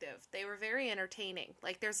effective. They were very entertaining.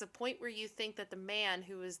 Like, there's a point where you think that the man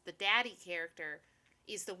who is the daddy character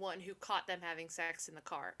is the one who caught them having sex in the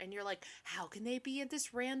car. And you're like, how can they be in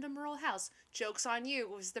this random rural house? Joke's on you. It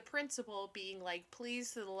was the principal being like,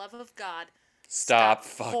 please, for the love of God, stop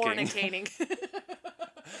fucking. fornicating.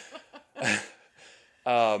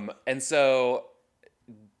 And so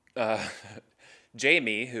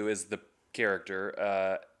Jamie, who is the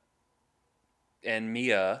character, and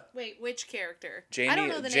Mia. Wait, which character? Jamie, I don't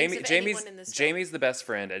know the names of anyone in this film. Jamie's the best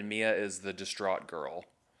friend, and Mia is the distraught girl.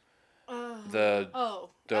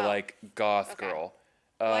 Like goth girl.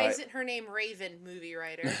 Why isn't her name Raven, movie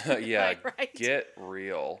writer? Yeah, right? Get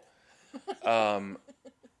real. Wow.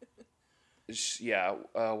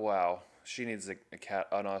 She needs an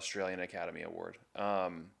Australian Academy Award. I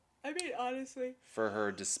mean, honestly, for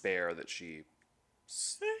her despair that she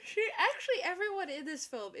actually, everyone in this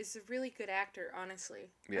film is a really good actor, honestly.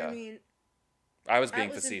 Yeah. I mean, I was being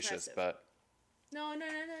facetious, impressive. but no.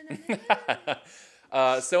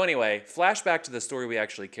 So anyway, flashback to the story we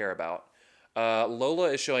actually care about.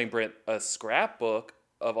 Lola is showing Brent a scrapbook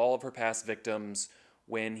of all of her past victims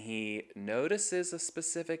when he notices a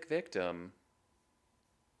specific victim.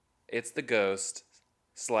 It's the ghost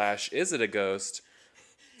 / is it a ghost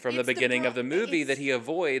from the beginning of the movie that he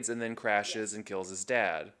avoids and then crashes and kills his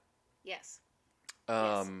dad. Yes.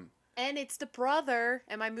 Yes. And it's the brother.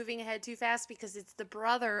 Am I moving ahead too fast? Because it's the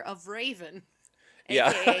brother of Raven. Yeah.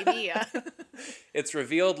 AKA Mia. It's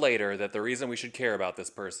revealed later that the reason we should care about this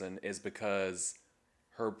person is because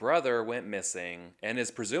her brother went missing and is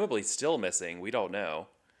presumably still missing. We don't know.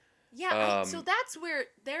 Yeah, so that's where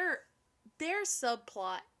their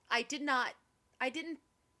subplot, I didn't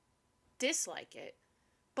dislike it,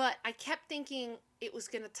 but I kept thinking it was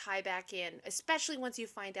going to tie back in, especially once you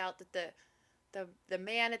find out that the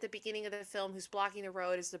man at the beginning of the film who's blocking the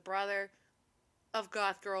road is the brother of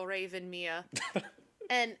goth girl Raven, Mia.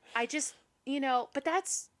 And I just, but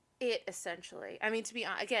that's it essentially. I mean, to be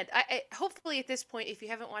honest, again, I hopefully at this point, if you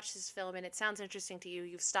haven't watched this film and it sounds interesting to you,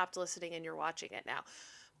 you've stopped listening and you're watching it now.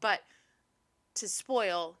 But to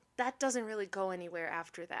spoil, that doesn't really go anywhere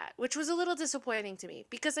after that, which was a little disappointing to me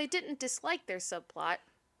because I didn't dislike their subplot.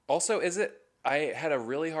 Also, I had a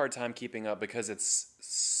really hard time keeping up because it's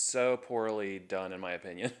so poorly done, in my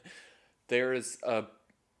opinion. There's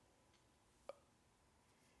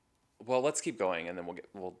well, let's keep going, and then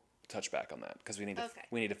we'll touch back on that because we need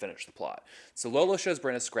to finish the plot. So Lola shows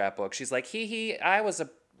Brent a scrapbook. She's like,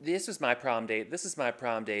 this was my prom date. This is my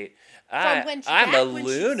prom date. I'm a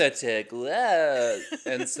lunatic.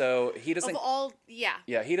 And so he doesn't.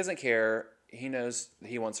 He doesn't care. He knows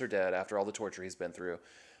he wants her dead after all the torture he's been through.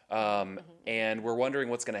 And we're wondering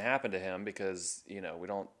what's going to happen to him because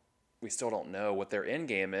we still don't know what their end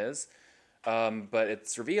game is. But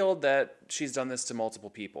it's revealed that she's done this to multiple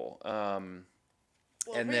people. Her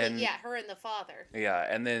and the father. Yeah,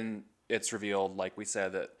 and then it's revealed, like we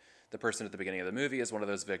said, that the person at the beginning of the movie is one of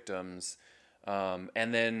those victims.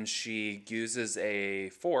 And then she uses a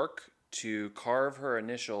fork to carve her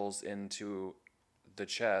initials into the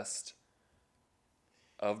chest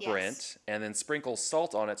of Brent, and then sprinkles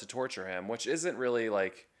salt on it to torture him, which isn't really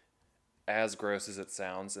like as gross as it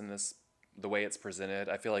sounds in this the way it's presented.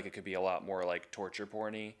 I feel like it could be a lot more like torture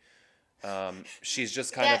porny. She's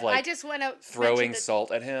just kind of like I just want to throwing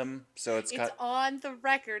salt at him. So it's on the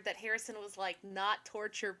record that Harrison was like, not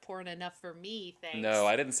torture porn enough for me, thanks. No,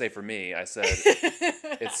 I didn't say for me. I said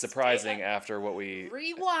it's surprising after what we...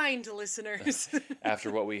 Rewind, listeners.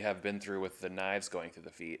 After what we have been through with the knives going through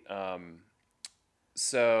the feet.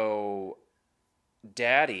 So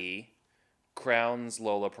Daddy crowns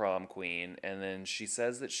Lola prom queen, and then she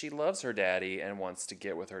says that she loves her daddy and wants to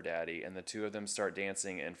get with her daddy, and the two of them start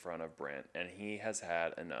dancing in front of Brent, and he has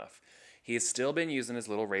had enough. He's still been using his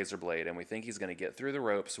little razor blade, and we think he's going to get through the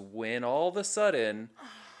ropes when all of a sudden,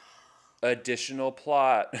 additional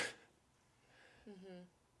plot.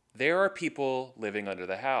 There are people living under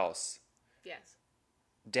the house. Yes.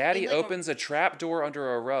 Daddy opens a trap door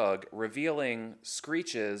under a rug, revealing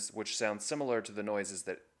screeches, which sound similar to the noises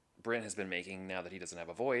that Brent has been making now that he doesn't have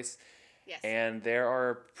a voice. Yes. And there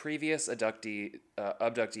are previous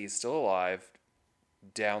abductees still alive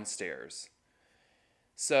downstairs.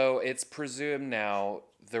 So it's presumed now,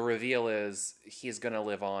 the reveal is he's going to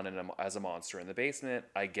live on as a monster in the basement,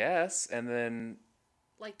 I guess, and then...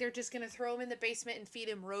 Like they're just going to throw him in the basement and feed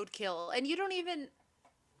him roadkill, and you don't even...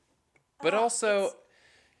 But also...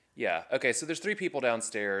 Yeah, okay, so there's 3 people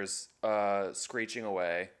downstairs screeching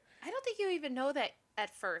away. I don't think you even know that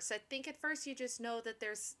at first. I think at first you just know that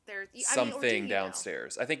there's something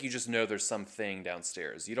downstairs. I think you just know there's something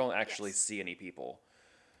downstairs. You don't actually see any people.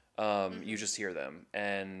 You just hear them.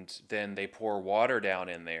 And then they pour water down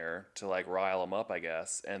in there to like rile them up, I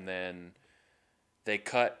guess. And then they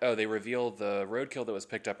reveal the roadkill that was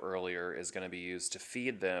picked up earlier is going to be used to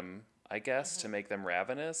feed them, I guess, to make them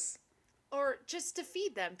ravenous. Or just to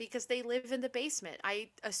feed them, because they live in the basement. I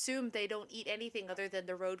assume they don't eat anything other than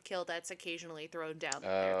the roadkill that's occasionally thrown down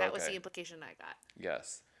there. That was the implication I got.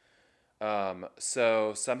 Yes.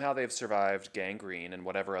 So somehow they've survived gangrene and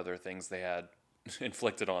whatever other things they had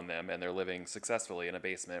inflicted on them, and they're living successfully in a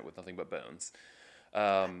basement with nothing but bones.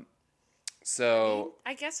 So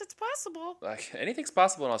I guess it's possible. Anything's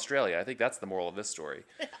possible in Australia. I think that's the moral of this story.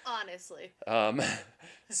 Honestly.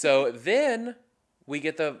 So then we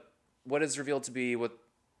get what is revealed to be what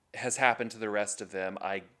has happened to the rest of them,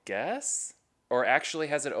 I guess? Or actually,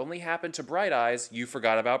 has it only happened to Bright Eyes? You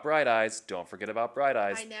forgot about Bright Eyes. Don't forget about Bright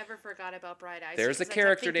Eyes. I never forgot about Bright Eyes. There's a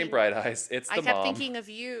character named Bright Eyes. It's the mom. I kept thinking of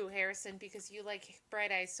you, Harrison, because you like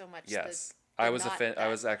Bright Eyes so much. Yes. I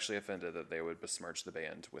was actually offended that they would besmirch the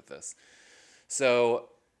band with this. So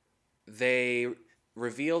they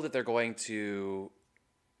reveal that they're going to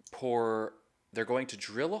drill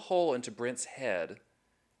a hole into Brent's head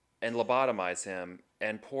and lobotomize him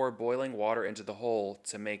and pour boiling water into the hole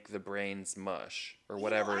to make the brains mush, or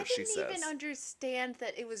whatever she says. I didn't even understand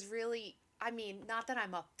that it was really... I mean, not that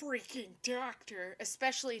I'm a freaking doctor,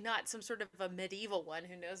 especially not some sort of a medieval one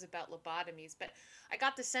who knows about lobotomies, but I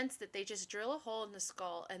got the sense that they just drill a hole in the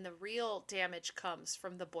skull and the real damage comes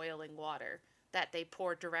from the boiling water that they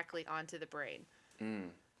pour directly onto the brain.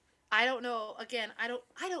 I don't know. Again, I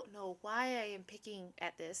don't know why I am picking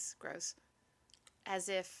at this, gross, as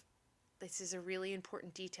if this is a really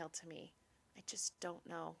important detail to me. I just don't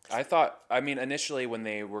know. Initially when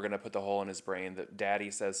they were going to put the hole in his brain, that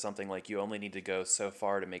Daddy says something like, you only need to go so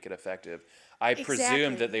far to make it effective. I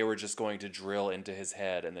presumed that they were just going to drill into his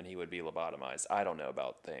head and then he would be lobotomized. I don't know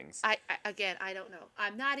about things. I don't know.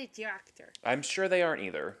 I'm not a doctor. I'm sure they aren't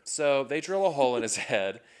either. So they drill a hole in his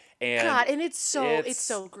head. And God, and it's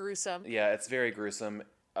so gruesome. Yeah, it's very gruesome.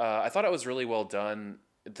 I thought it was really well done.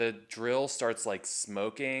 The drill starts like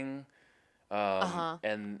smoking.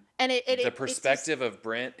 And the perspective of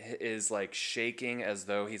Brent is like shaking as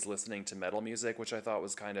though he's listening to metal music, which I thought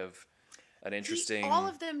was kind of an interesting all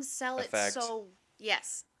of them sell effect. All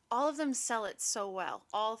of them sell it so well.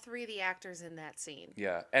 All 3 of the actors in that scene.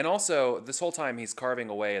 Yeah. And also, this whole time he's carving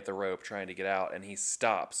away at the rope trying to get out, and he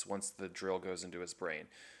stops once the drill goes into his brain.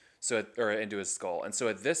 Or into his skull. And so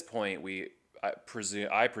at this point, I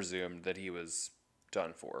presumed that he was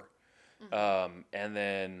done for. And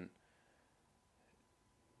then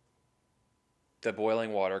the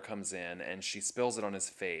boiling water comes in and she spills it on his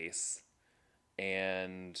face,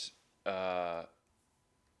 and that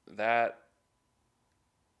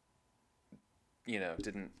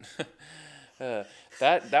didn't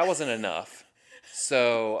that wasn't enough.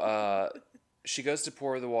 So she goes to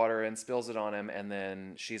pour the water and spills it on him, and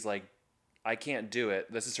then she's like, I can't do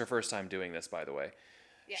it. This is her first time doing this, by the way.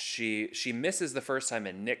 Yeah. She misses the first time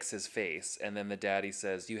and nicks his face, and then the daddy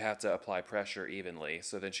says, you have to apply pressure evenly.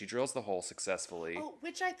 So then she drills the hole successfully. Oh,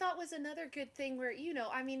 which I thought was another good thing where,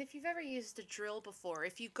 if you've ever used a drill before,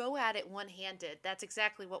 if you go at it one-handed, that's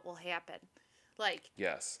exactly what will happen. Like,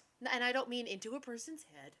 yes. and I don't mean into a person's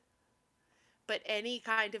head, but any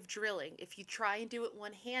kind of drilling. If you try and do it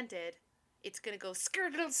one-handed, it's going to go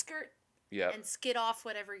skirt, skirt, Yep. and skid off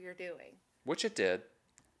whatever you're doing. Which it did.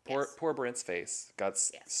 Yes. Poor Brent's face got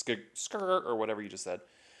skirt or whatever you just said.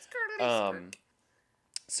 Skirt.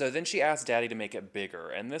 So then she asked Daddy to make it bigger,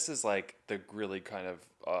 and this is like the really kind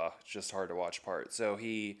of just hard to watch part. So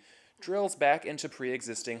he drills back into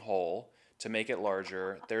pre-existing hole to make it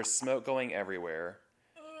larger. There's smoke going everywhere.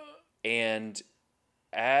 And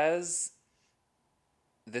as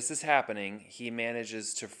this is happening, he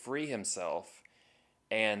manages to free himself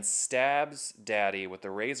and stabs Daddy with the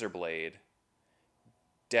razor blade.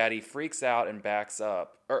 Daddy freaks out and backs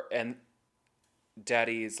up. And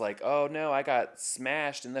Daddy's like, oh no, I got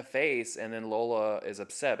smashed in the face. And then Lola is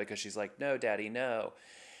upset because she's like, no, Daddy, no.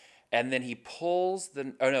 And then he throws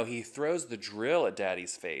the drill at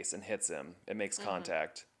Daddy's face and hits him. It makes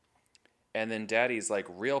contact. And then Daddy's like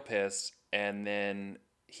real pissed. And then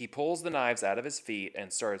he pulls the knives out of his feet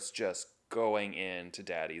and starts just going into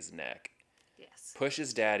Daddy's neck. Yes.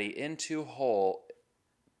 Pushes Daddy into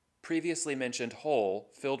previously mentioned hole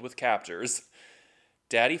filled with captors.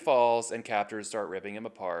 Daddy falls and captors start ripping him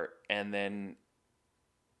apart. And then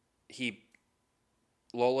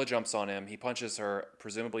Lola jumps on him. He punches her,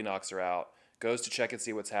 presumably knocks her out, goes to check and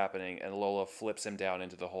see what's happening, and Lola flips him down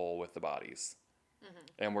into the hole with the bodies. Mm-hmm.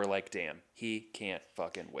 And we're like, damn, he can't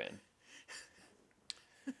fucking win.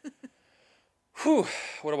 Whew,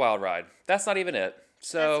 what a wild ride. That's not even it.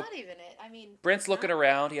 So that's not even it. I mean, Brent's looking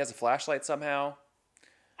around. He has a flashlight somehow.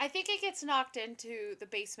 I think it gets knocked into the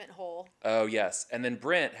basement hole. Oh, yes. And then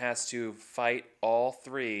Brent has to fight all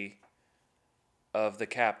 3 of the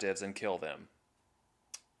captives and kill them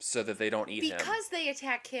so that they don't eat him. Because they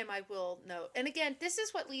attack him, I will note. And again, this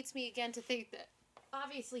is what leads me again to think that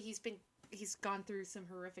obviously he's gone through some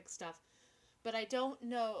horrific stuff, but I don't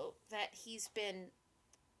know that he's been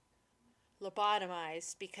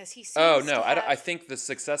lobotomized because he seems I think the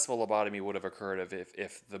successful lobotomy would have occurred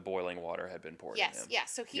if the boiling water had been poured in him.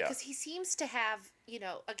 Yes. So because he seems to have,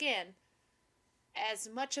 again, as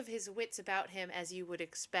much of his wits about him as you would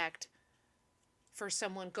expect for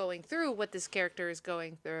someone going through what this character is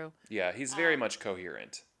going through. Yeah, he's very much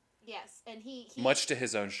coherent. Yes, and he much to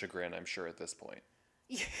his own chagrin, I'm sure, at this point.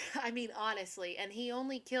 Yeah, I mean, honestly, and he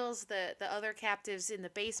only kills the other captives in the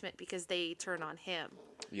basement because they turn on him.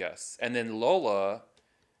 Yes, and then Lola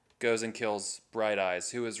goes and kills Bright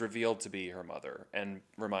Eyes, who is revealed to be her mother, and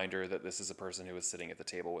reminder that this is a person who was sitting at the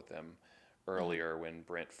table with them earlier when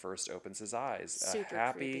Brent first opens his eyes.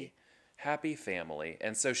 Super creepy. Happy family.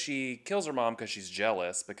 And so she kills her mom because she's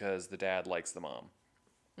jealous because the dad likes the mom.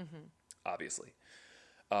 Mm-hmm. Obviously.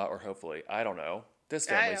 Or hopefully. I don't know. This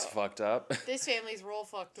family's fucked up. This family's real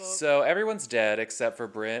fucked up. So everyone's dead except for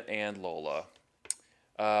Brent and Lola.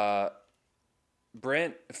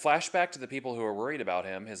 Brent, flashback to the people who are worried about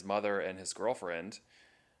him, his mother and his girlfriend.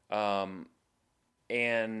 And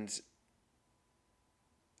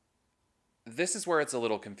this is where it's a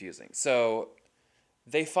little confusing. So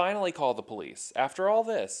they finally call the police. After all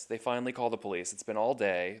this, they finally call the police. It's been all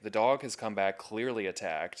day. The dog has come back clearly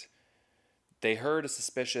attacked. They heard a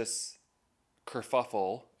suspicious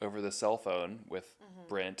kerfuffle over the cell phone with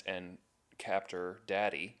Brent and captor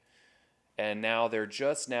Daddy. And now they're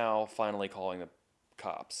just now finally calling the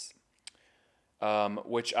cops.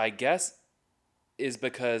 Which I guess is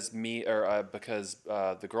because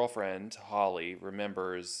the girlfriend, Holly,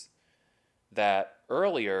 remembers that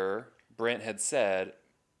earlier Brent had said,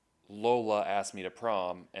 Lola asked me to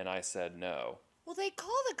prom, and I said no. Well, they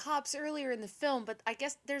call the cops earlier in the film, but I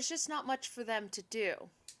guess there's just not much for them to do,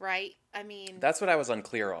 right? I mean... That's what I was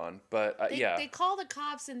unclear on, but yeah. They call the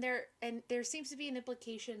cops, and there seems to be an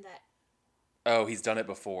implication that... Oh, he's done it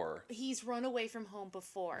before. He's run away from home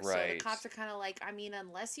before. Right. So the cops are kind of like, I mean,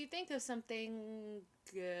 unless you think of something,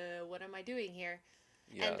 what am I doing here?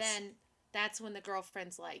 Yes. And then that's when the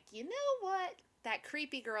girlfriend's like, you know what? That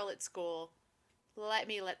creepy girl at school... Let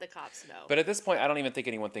the cops know. But at this point, I don't even think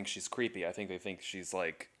anyone thinks she's creepy. I think they think she's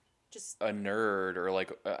like just a nerd or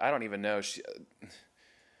like I don't even know.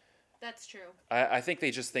 That's true. I think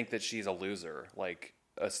they just think that she's a loser, like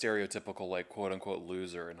a stereotypical like quote unquote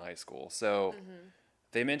loser in high school. So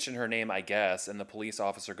they mention her name, I guess, and the police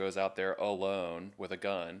officer goes out there alone with a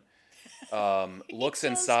gun, looks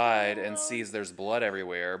inside and sees there's blood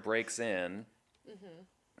everywhere, breaks in,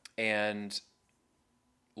 and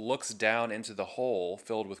looks down into the hole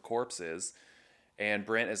filled with corpses, and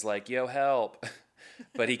Brent is like, yo, help.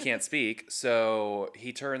 But he can't speak, so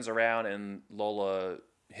he turns around and Lola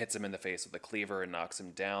hits him in the face with a cleaver and knocks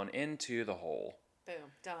him down into the hole.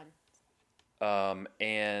 Boom, done.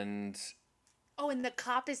 And Oh, and the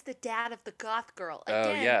cop is the dad of the goth girl. Oh,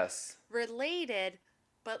 Again, yes. related,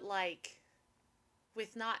 but like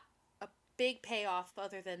with not a big payoff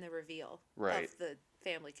other than the reveal Right. of the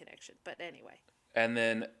family connection. But anyway. And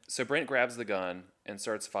then, so Brent grabs the gun and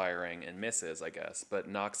starts firing and misses, I guess, but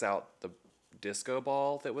knocks out the disco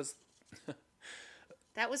ball that was.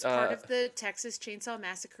 That was part of the Texas Chainsaw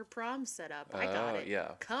Massacre prom setup. I got it.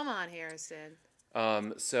 Yeah. Come on, Harrison.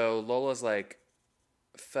 So Lola's like,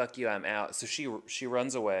 "Fuck you, I'm out." So she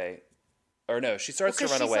runs away, or no, she starts to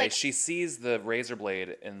run away. Like, she sees the razor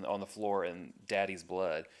blade on the floor in Daddy's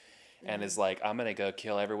blood, and is like, "I'm gonna go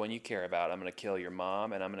kill everyone you care about. I'm gonna kill your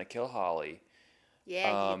mom, and I'm gonna kill Holly."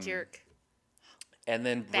 Yeah, you jerk. And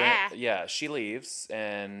then Brent, she leaves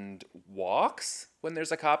and walks when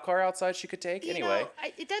there's a cop car outside she could take. Anyway,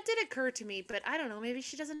 that did occur to me, but I don't know. Maybe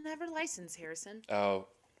she doesn't have her license, Harrison. Oh,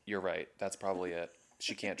 you're right. That's probably it.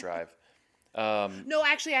 She can't drive. No,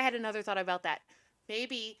 actually, I had another thought about that.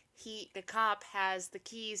 Maybe the cop has the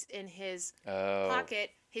keys in his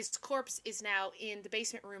pocket. His corpse is now in the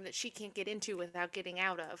basement room that she can't get into without getting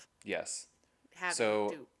out of. Yes.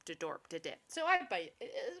 So I bite.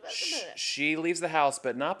 She leaves the house,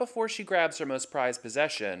 but not before she grabs her most prized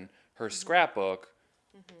possession, her scrapbook,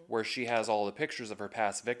 where she has all the pictures of her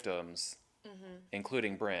past victims,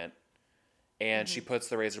 including Brent. And she puts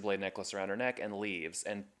the razor blade necklace around her neck and leaves.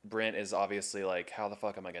 And Brent is obviously like, how the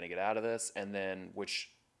fuck am I going to get out of this? And then, which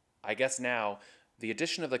I guess now, the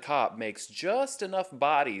addition of the cop makes just enough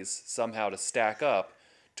bodies somehow to stack up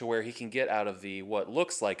to where he can get out of the what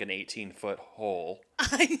looks like an 18-foot hole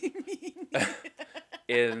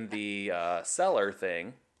in the cellar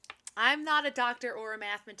thing. I'm not a doctor or a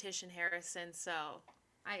mathematician, Harrison, so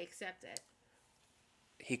I accept it.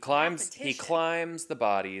 He climbs the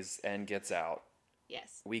bodies and gets out.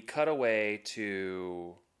 Yes. We cut away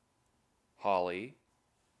to Holly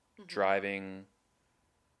driving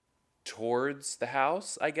towards the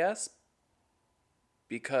house, I guess,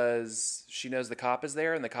 because she knows the cop is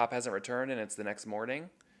there and the cop hasn't returned and it's the next morning.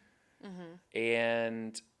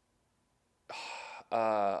 And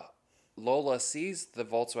Lola sees the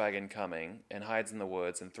Volkswagen coming and hides in the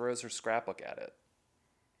woods and throws her scrapbook at it,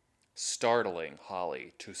 startling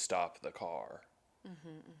Holly to stop the car.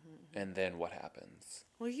 And then what happens?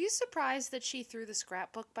 Were you surprised that she threw the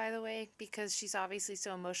scrapbook, by the way? Because she's obviously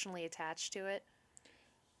so emotionally attached to it.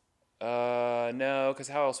 No, because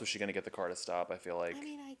how else was she going to get the car to stop, I feel like? I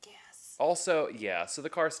mean, I guess. Also, yeah, so the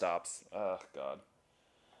car stops. Oh, God.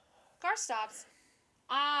 Car stops.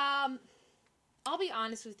 I'll be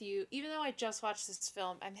honest with you. Even though I just watched this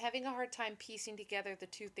film, I'm having a hard time piecing together the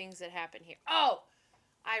two things that happen here. Oh!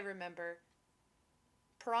 I remember.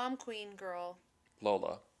 Prom queen girl.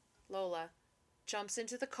 Lola. Jumps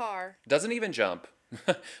into the car. Doesn't even jump.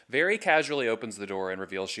 Very casually opens the door and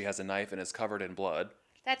reveals she has a knife and is covered in blood.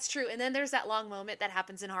 That's true. And then there's that long moment that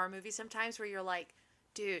happens in horror movies sometimes where you're like,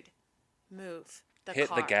 dude, move the car.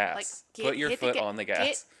 Hit the gas. Like, put your foot on the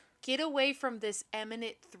gas. Get away from this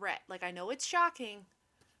imminent threat. Like, I know it's shocking,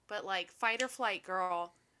 but like, fight or flight,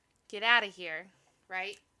 girl. Get out of here,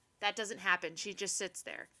 right? That doesn't happen. She just sits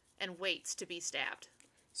there and waits to be stabbed.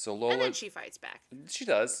 So Lola, and then she fights back. She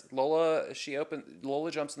does. Lola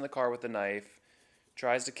jumps in the car with the knife,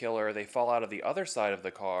 tries to kill her. They fall out of the other side of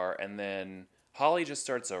the car, and then Holly just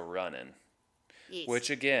starts a running. Yes. Which,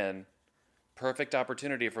 again, perfect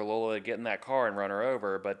opportunity for Lola to get in that car and run her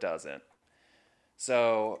over, but doesn't.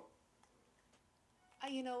 So...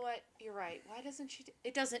 you know what? You're right. Why doesn't she...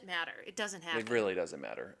 It doesn't matter. It doesn't happen. It really doesn't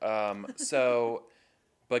matter.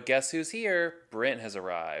 But guess who's here? Brent has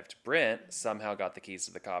arrived. Brent somehow got the keys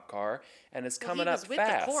to the cop car and is coming up fast. He was with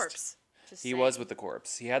the corpse. He was with the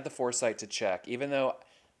corpse. He had the foresight to check, even though...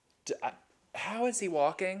 how is he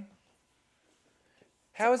walking?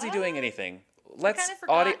 How is he doing anything? Let's...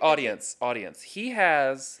 Audience. He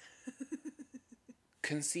has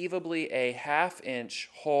conceivably a half-inch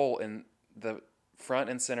hole in the front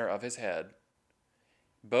and center of his head.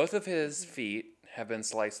 Both of his feet have been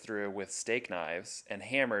sliced through with steak knives and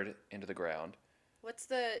hammered into the ground. What's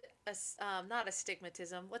the, not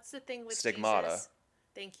astigmatism, what's the thing with Stigmata. Jesus?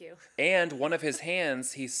 Thank you. And one of his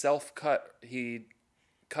hands, he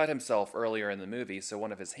cut himself earlier in the movie, so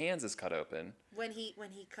one of his hands is cut open. When he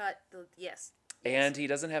cut the, yes. And he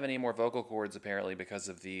doesn't have any more vocal cords, apparently, because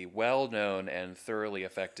of the well-known and thoroughly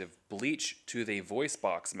effective bleach to the voice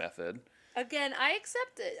box method. Again, I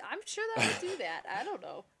accept it. I'm sure that would do that. I don't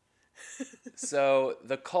know. So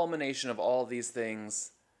the culmination of all these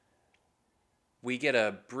things, we get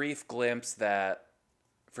a brief glimpse that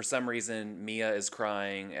for some reason Mia is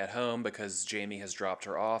crying at home because Jamie has dropped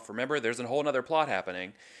her off. Remember, there's a whole other plot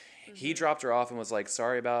happening. He dropped her off and was like,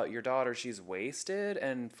 sorry about your daughter. She's wasted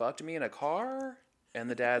and fucked me in a car. And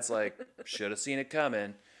the dad's like, should have seen it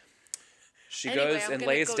coming. She goes and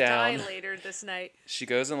lays down. Die later this night. She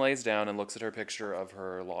goes and lays down and looks at her picture of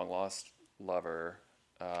her long lost lover.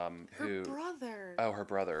 Her brother. Oh, her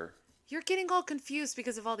brother. You're getting all confused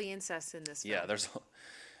because of all the incest in this film. Yeah, there's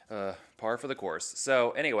par for the course.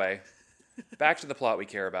 So anyway, back to the plot we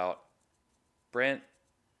care about. Brent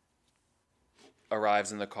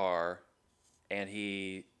arrives in the car, and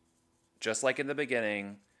he, just like in the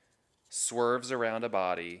beginning, swerves around a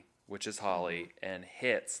body, which is Holly, and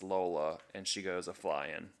hits Lola, and she goes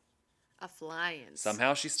a-flying. A-flying.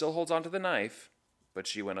 Somehow she still holds onto the knife, but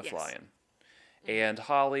she went a-flying. And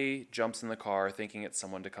Holly jumps in the car thinking it's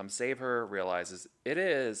someone to come save her, realizes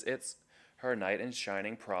it's her knight in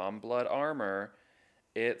shining prom blood armor.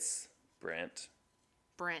 It's Brent.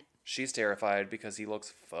 She's terrified because he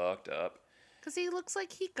looks fucked up. Because he looks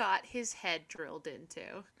like he got his head drilled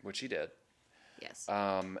into. Which he did. Yes.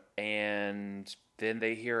 And then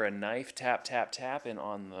they hear a knife tap, tap, tapping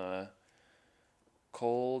on the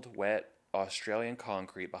cold, wet Australian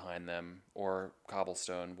concrete behind them, or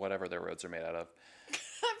cobblestone, whatever their roads are made out of.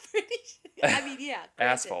 I'm pretty sure. I mean, yeah.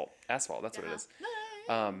 Asphalt, that's what it is.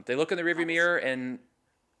 They look in the rearview mirror, and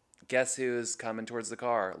guess who's coming towards the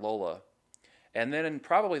car? Lola. And then in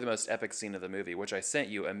probably the most epic scene of the movie, which I sent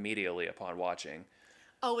you immediately upon watching.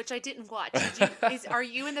 Oh, which I didn't watch. Are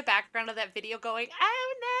you in the background of that video going,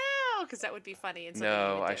 oh no? Because that would be funny. And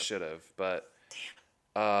no, I should have, but...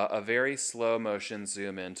 a very slow motion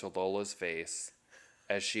zoom into Lola's face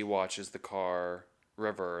as she watches the car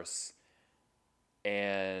reverse,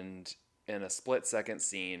 and in a split second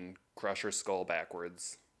scene, crush her skull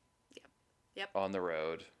backwards. Yep. On the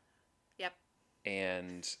road. Yep.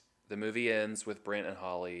 And the movie ends with Brent and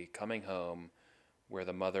Holly coming home, where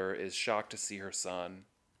the mother is shocked to see her son,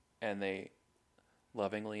 and they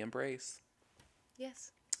lovingly embrace.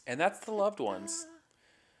 Yes. And that's the loved ones.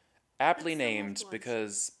 Aptly named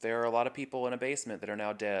because there are a lot of people in a basement that are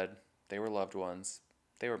now dead. They were loved ones.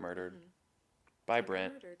 They were murdered. By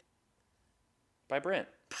Brent. By Brent.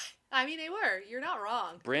 I mean, they were. You're not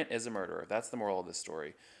wrong. Brent is a murderer. That's the moral of this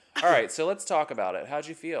story. All right, so let's talk about it. How'd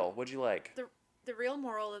you feel? What'd you like? The real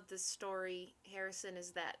moral of this story, Harrison, is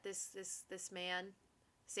that this man,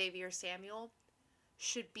 Xavier Samuel,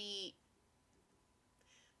 should be...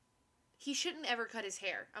 He shouldn't ever cut his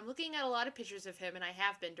hair. I'm looking at a lot of pictures of him, and I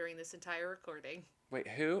have been during this entire recording. Wait,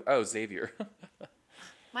 who? Oh, Xavier.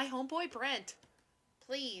 My homeboy Brent.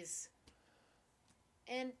 Please.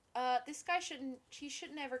 And this guy shouldn't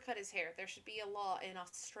ever cut his hair. There should be a law in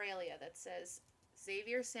Australia that says,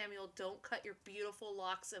 Xavier Samuel, don't cut your beautiful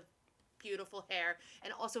locks of beautiful hair,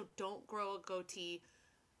 and also don't grow a goatee.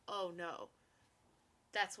 Oh no.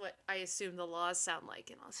 That's what I assume the laws sound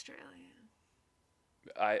like in Australia.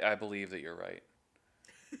 I believe that you're right.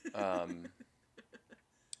 Oh,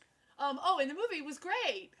 and the movie was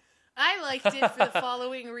great. I liked it for the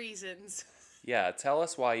following reasons. Yeah, tell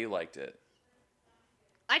us why you liked it.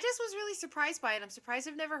 I just was really surprised by it. I'm surprised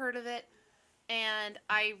I've never heard of it, and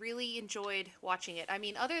I really enjoyed watching it. I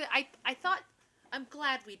mean, I thought, I'm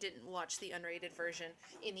glad we didn't watch the unrated version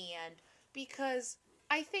in the end, because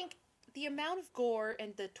I think the amount of gore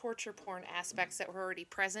and the torture porn aspects that were already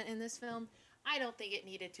present in this film, I don't think it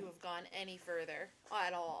needed to have gone any further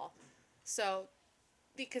at all. So,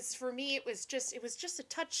 because for me, it was just a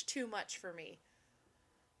touch too much for me.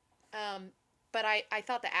 But I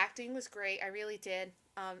thought the acting was great. I really did.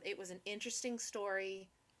 It was an interesting story.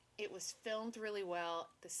 It was filmed really well.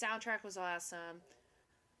 The soundtrack was awesome.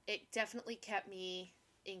 It definitely kept me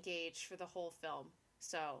engaged for the whole film.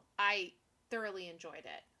 So I thoroughly enjoyed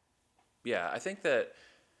it. Yeah, I think that,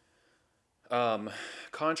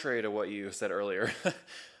 contrary to what you said earlier,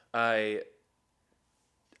 I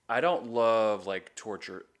don't love like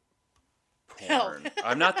torture porn. No.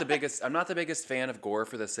 I'm not the biggest fan of gore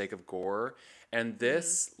for the sake of gore, and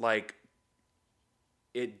this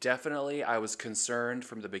it definitely, I was concerned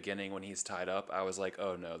from the beginning when he's tied up. I was like,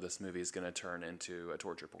 oh no, this movie is going to turn into a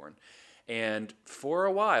torture porn. And for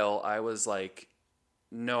a while I was like,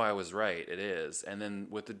 no, I was right, it is. And then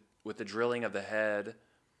with the drilling of the head,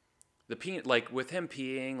 like with him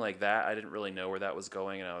peeing like that, I didn't really know where that was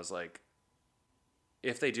going, and I was like,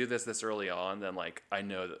 if they do this early on, then like I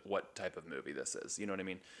know what type of movie this is. You know what I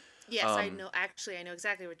mean? Yes, I know. Actually, I know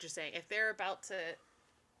exactly what you're saying. If they're about to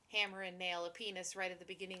hammer and nail a penis right at the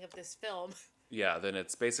beginning of this film, yeah, then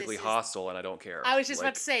it's basically Hostile, and I don't care. I was just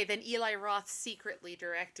about to say, then Eli Roth secretly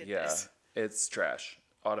directed this. Yeah, it's trash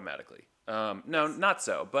automatically. No, not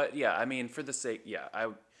so, but yeah, I mean, for the sake, yeah, I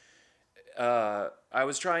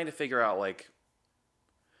was trying to figure out like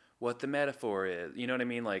what the metaphor is. You know what I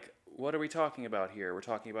mean? Like, what are we talking about here? We're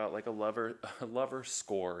talking about like a lover, a lover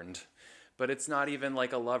scorned, but it's not even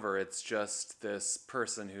like a lover. It's just this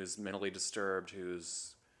person who's mentally disturbed,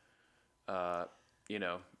 who's, uh, you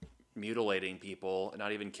know, mutilating people,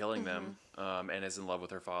 not even killing them, and is in love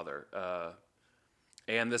with her father.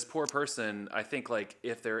 And this poor person, I think, like,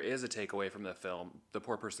 if there is a takeaway from the film, the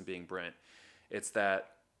poor person being Brent, it's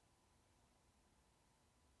that,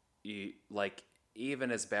 like,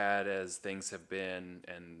 even as bad as things have been,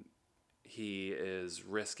 and he is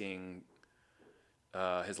risking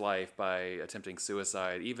his life by attempting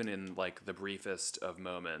suicide, even in like the briefest of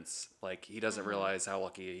moments. Like he doesn't realize how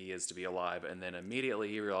lucky he is to be alive, and then immediately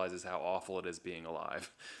he realizes how awful it is being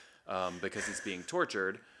alive, because he's being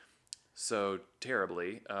tortured so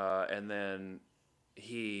terribly, and then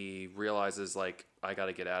he realizes like I got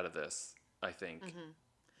to get out of this. I think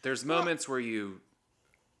there's Well, moments where you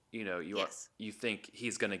know, yes. you think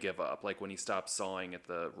he's going to give up, like when he stops sawing at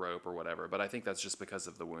the rope or whatever. But I think that's just because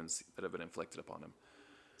of the wounds that have been inflicted upon him.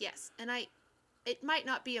 Yes. And it might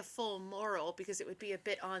not be a full moral because it would be a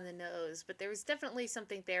bit on the nose, but there was definitely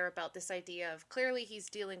something there about this idea of clearly he's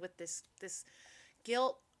dealing with this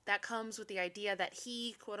guilt that comes with the idea that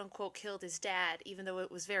he quote unquote killed his dad, even though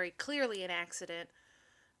it was very clearly an accident,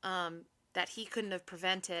 that he couldn't have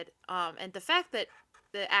prevented. And the fact that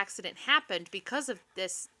the accident happened because of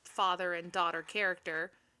this father and daughter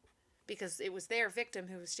character, because it was their victim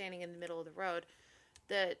who was standing in the middle of the road,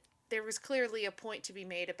 that there was clearly a point to be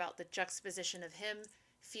made about the juxtaposition of him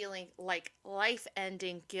feeling like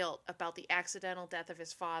life-ending guilt about the accidental death of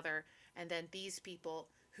his father, and then these people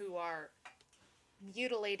who are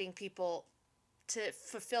mutilating people to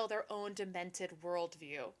fulfill their own demented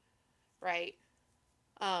worldview, right?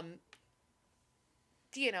 Um,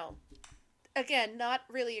 you know, again, not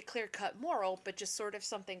really a clear-cut moral, but just sort of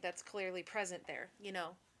something that's clearly present there,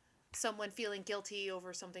 someone feeling guilty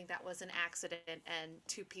over something that was an accident and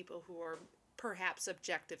two people who are perhaps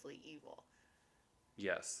objectively evil.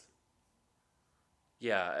 Yes.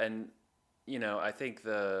 Yeah, and I think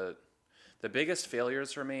the biggest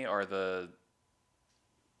failures for me are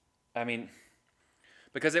I mean,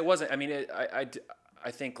 because it wasn't. I mean,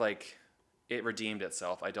 I think like it redeemed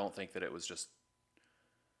itself. I don't think that it was just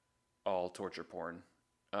all torture porn.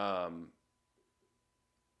 Um,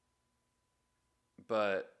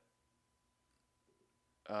 but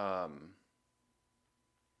um,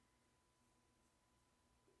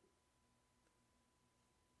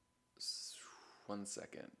 1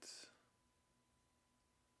 second.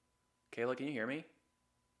 Kayla, can you hear me?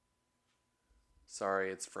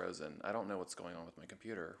 Sorry, it's frozen. I don't know what's going on with my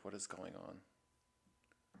computer. What is going on?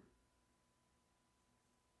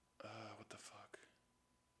 What the fuck?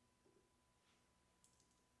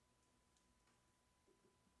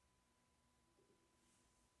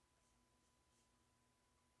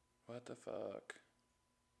 What the fuck?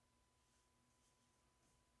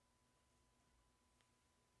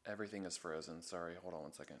 Everything is frozen. Sorry, hold on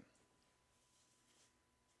 1 second.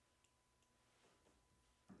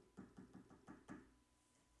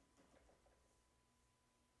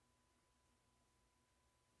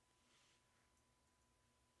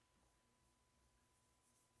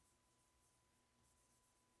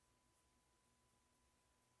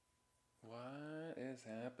 What is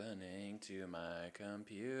happening to my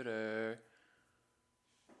computer?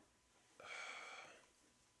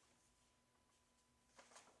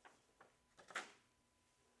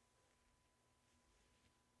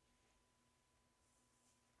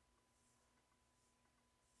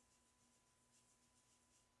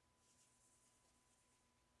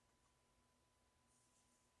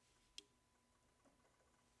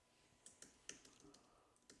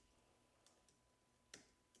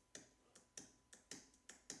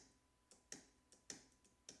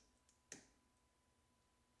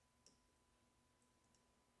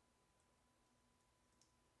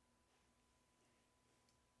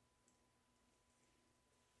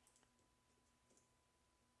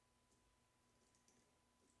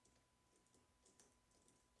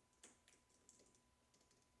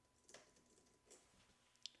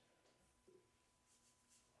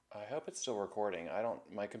 I hope it's still recording.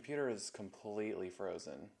 My computer is completely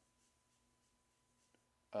frozen.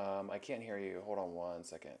 I can't hear you. Hold on 1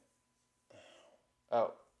 second.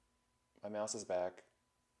 Oh, my mouse is back.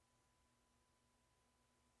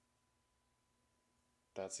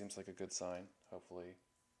 That seems like a good sign, hopefully.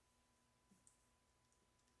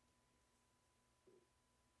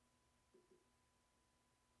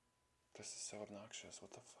 This is so obnoxious.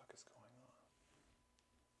 What the fuck is going on?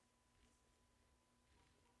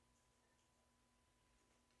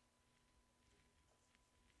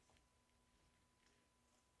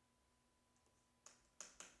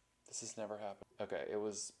 This has never happened. Okay, it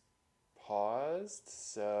was paused,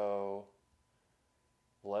 so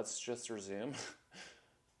let's just resume.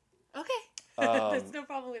 Okay. That's no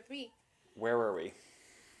problem with me. Where were we?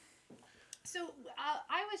 So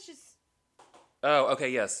I was just. Oh, okay,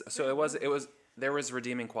 yes. So it was there was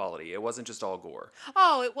redeeming quality. It wasn't just all gore.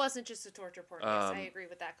 Oh, it wasn't just a torture porn. Yes, I agree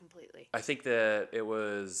with that completely. I think that it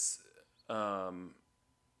was. I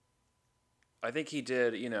think he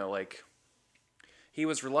did. Like he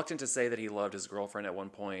was reluctant to say that he loved his girlfriend at one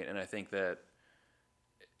point, and I think that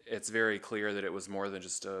it's very clear that it was more than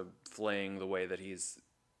just a fling. The way that he's,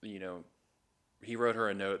 he wrote her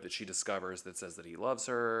a note that she discovers that says that he loves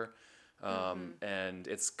her. And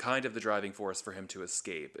it's kind of the driving force for him to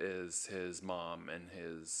escape is his mom and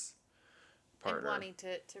his partner. And wanting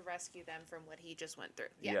to rescue them from what he just went through.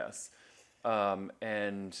 Yeah. Yes.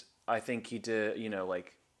 And I think he did,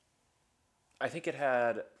 I think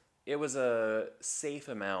it was a safe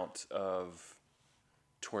amount of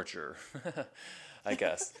torture, I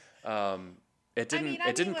guess. It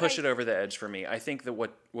didn't push it over the edge for me. I think that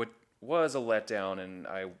what was a letdown and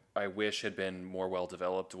I wish had been more well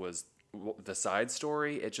developed was the side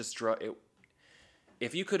story. It just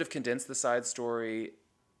if you could have condensed the side story,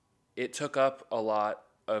 it took up a lot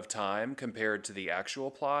of time compared to the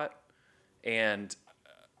actual plot. And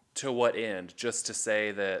to what end? Just to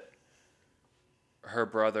say that her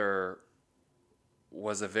brother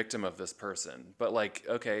was a victim of this person. But like,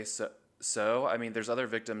 okay, so I mean, there's other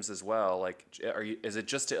victims as well. Like, is it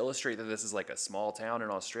just to illustrate that this is like a small town in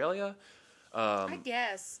Australia? I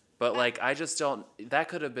guess. But like, I just don't. That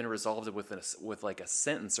could have been resolved with like a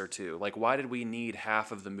sentence or two. Like, why did we need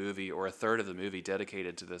half of the movie or a third of the movie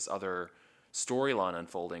dedicated to this other storyline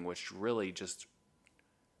unfolding, which really just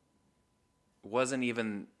wasn't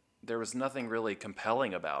even. There was nothing really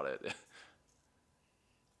compelling about it.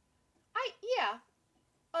 Yeah.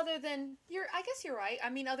 Other than I guess you're right.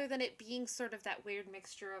 I mean, other than it being sort of that weird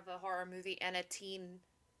mixture of a horror movie and a teen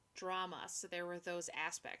drama, so there were those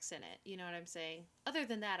aspects in it. You know what I'm saying? Other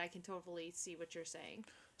than that, I can totally see what you're saying.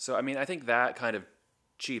 So, I mean, I think that kind of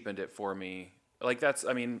cheapened it for me. Like, that's,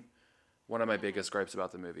 I mean, one of my biggest gripes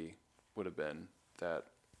about the movie would have been that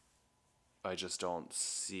I just don't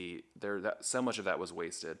see that so much of that was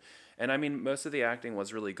wasted. And I mean, most of the acting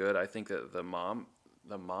was really good. I think that the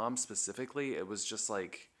mom specifically, it was just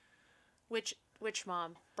like, which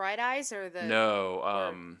mom? Bright Eyes or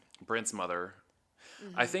the Brent's mother.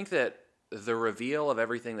 I think that the reveal of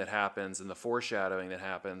everything that happens and the foreshadowing that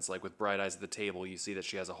happens, like with Bright Eyes at the table, you see that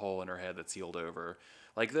she has a hole in her head that's healed over.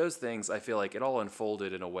 Like those things, I feel like it all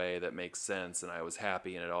unfolded in a way that makes sense, and I was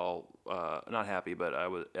happy, and it all not happy, but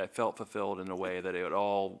I felt fulfilled in a way that it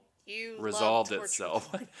all resolved itself.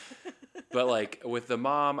 But like with the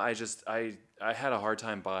mom, I had a hard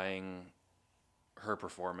time buying her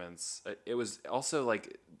performance. It was also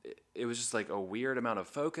like it was just like a weird amount of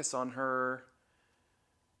focus on her.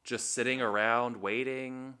 Just sitting around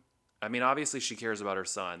waiting. I mean, obviously she cares about her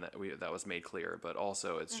son. That was made clear, but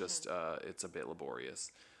also it's just it's a bit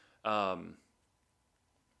laborious. But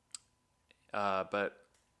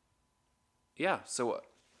yeah. So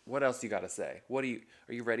what else you got to say? Are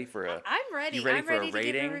you ready for a? I'm ready. You ready I'm for ready a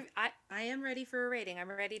rating? I am ready for a rating. I'm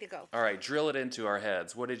ready to go. All right, drill it into our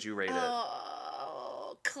heads. What did you rate it?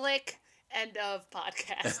 Oh, click. End of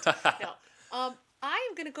podcast. No. I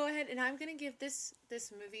am going to go ahead and I'm going to give this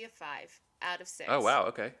movie a 5 out of 6. Oh, wow.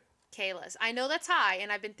 Okay. Kayla's. I know that's high,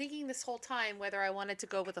 and I've been thinking this whole time whether I wanted to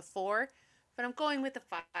go with a 4, but I'm going with a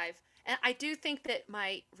 5. And I do think that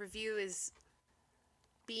my review is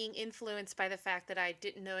being influenced by the fact that I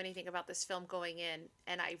didn't know anything about this film going in,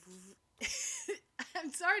 and I'm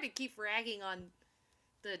sorry to keep ragging on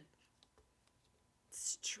the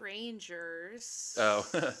Strangers. Oh,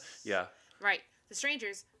 yeah. Right. The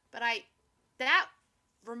Strangers, but that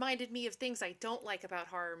reminded me of things I don't like about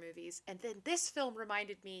horror movies. And then this film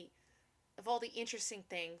reminded me of all the interesting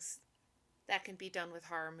things that can be done with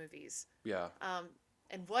horror movies. Yeah.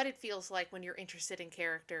 And what it feels like when you're interested in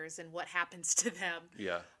characters and what happens to them.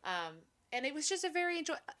 Yeah. And it was just a very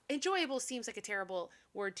enjoyable seems like a terrible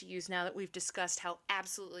word to use now that we've discussed how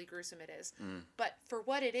absolutely gruesome it is. But for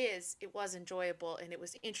what it is, it was enjoyable and it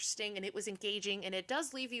was interesting and it was engaging and it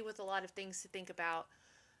does leave you with a lot of things to think about.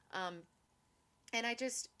 And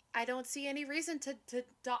I don't see any reason to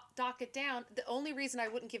dock it down. The only reason I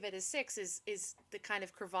wouldn't give it a 6 is the kind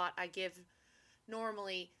of cravat I give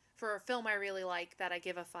normally for a film I really like that I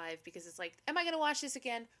give a 5 because it's like, am I going to watch this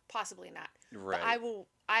again? Possibly not. Right. But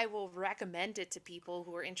I will recommend it to people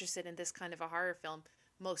who are interested in this kind of a horror film,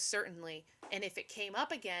 most certainly. And if it came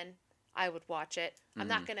up again, I would watch it. I'm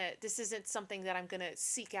not going to, this isn't something that I'm going to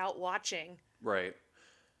seek out watching. Right.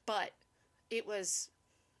 But it was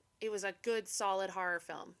a good, solid horror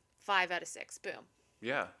film. 5 out of 6. Boom.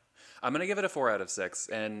 Yeah. I'm going to give it a 4 out of 6,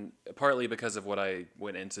 and partly because of what I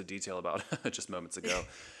went into detail about just moments ago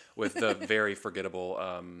with the very forgettable,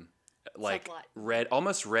 like subplot.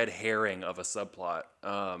 almost red herring of a subplot.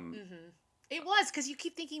 It was, because you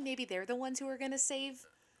keep thinking maybe they're the ones who are going to save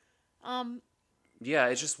Yeah,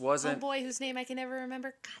 it just wasn't. oh boy, whose name I can never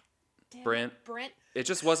remember. God damn Brent. Brent. It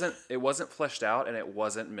just wasn't. It wasn't fleshed out, and it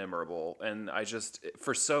wasn't memorable. And I just,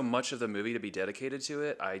 for so much of the movie to be dedicated to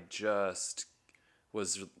it, I just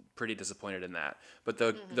was pretty disappointed in that. But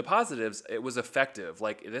the positives, it was effective.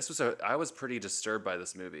 Like I was pretty disturbed by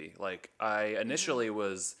this movie. Like I initially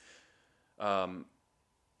was, behind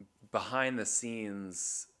the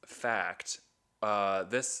scenes fact.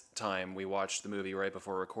 This time we watched the movie right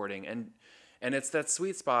before recording, and it's that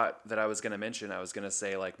sweet spot that I was going to mention. I was going to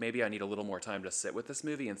say, like, maybe I need a little more time to sit with this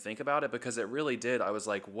movie and think about it, because it really did. I was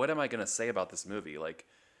like, what am I going to say about this movie? Like,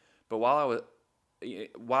 but while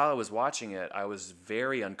I was watching it, I was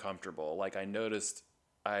very uncomfortable. Like, I noticed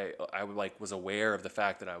I like was aware of the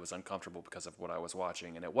fact that I was uncomfortable because of what I was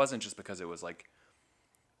watching, and it wasn't just because it was like,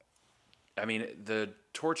 I mean, the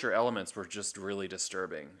torture elements were just really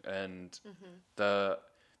disturbing, and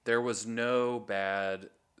there was no bad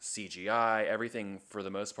CGI. Everything, for the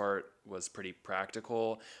most part, was pretty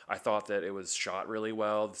practical. I thought that it was shot really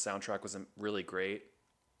well. The soundtrack was really great.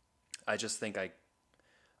 I just think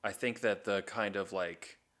I think that the kind of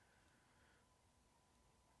like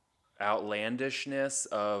outlandishness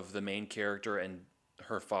of the main character and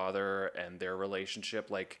her father and their relationship,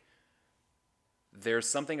 like, there's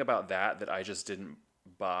something about that I just didn't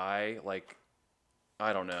buy. Like,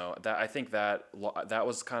 I don't know. That I think that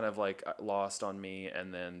was kind of like lost on me,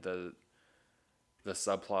 and then the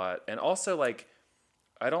subplot, and also like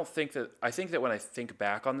I think that when I think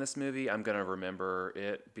back on this movie, I'm gonna remember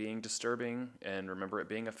it being disturbing and remember it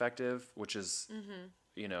being effective, which is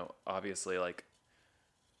obviously like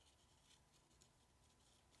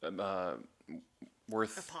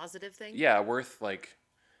worth A positive thing. Yeah, worth like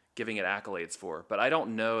giving it accolades for. But I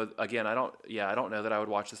don't know. Again, I don't know that I would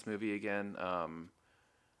watch this movie again.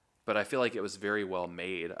 But I feel like it was very well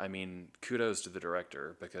made. I mean, kudos to the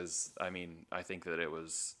director, because I mean, I think that it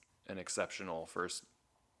was an exceptional first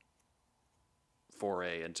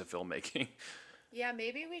foray into filmmaking. Yeah,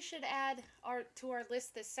 maybe we should add to our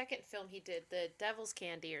list the second film he did, The Devil's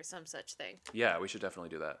Candy or some such thing. Yeah, we should definitely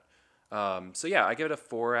do that. So yeah, I give it a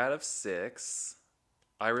 4 out of 6.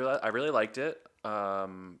 I really liked it,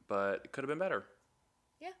 but it could have been better.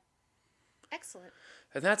 Yeah, excellent.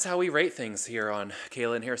 And that's how we rate things here on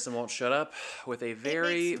Kayla and Harrison Won't Shut Up, with a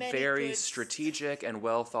very, very strategic and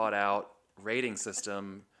well thought out rating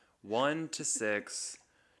system. 1 to 6.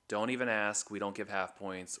 Don't even ask. We don't give half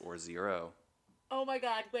points or 0. Oh my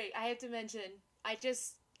god, wait, I have to mention, I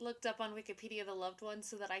just looked up on Wikipedia The Loved Ones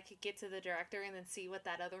so that I could get to the director and then see what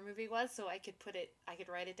that other movie was, so I could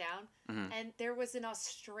write it down. Mm-hmm. And there was an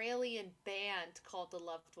Australian band called The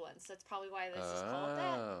Loved Ones. That's probably why this is called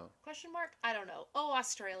that. Question mark? I don't know. Oh,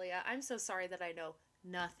 Australia. I'm so sorry that I know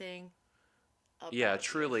nothing about Yeah,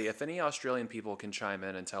 truly. If any Australian people can chime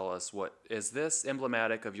in and tell us, what is this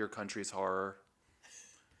emblematic of your country's horror?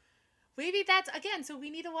 Maybe that's, again, so we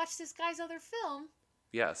need to watch this guy's other film.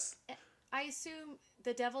 Yes. I assume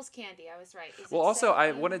The Devil's Candy. I was right. Well, also,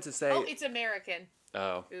 I wanted to say... Oh, it's American.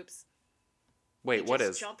 Oh. Oops. Wait, what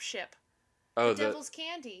is? Jump ship. Oh, The Devil's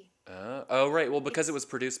Candy. Oh, right. Well, because it was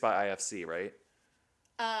produced by IFC, right?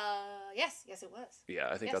 Yes, it was. Yeah,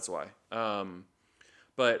 I think that's why.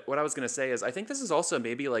 But what I was going to say is, I think this is also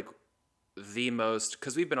maybe like the most,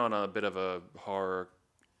 because we've been on a bit of a horror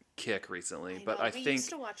kick recently, we used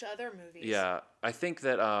to watch other movies. Yeah, I think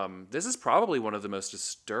that this is probably one of the most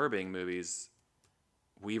disturbing movies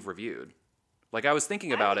we've reviewed. Like, I was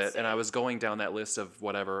thinking about it, and I was going down that list of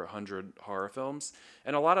whatever 100 horror films,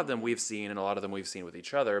 and a lot of them we've seen, and a lot of them we've seen with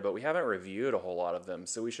each other, but we haven't reviewed a whole lot of them.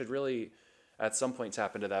 So we should really, at some point,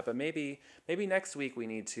 tap into that. But maybe next week we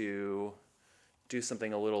need to do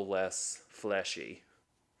something a little less fleshy.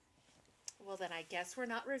 Well, then I guess we're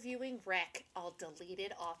not reviewing Wreck. I'll delete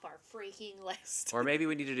it off our freaking list. Or maybe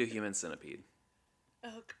we need to do Human Centipede.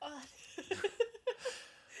 Oh, God.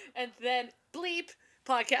 And then bleep,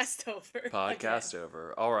 podcast over. Podcast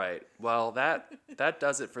over. All right. Well, that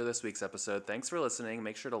does it for this week's episode. Thanks for listening.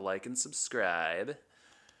 Make sure to like and subscribe.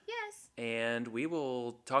 Yes. And we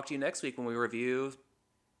will talk to you next week when we review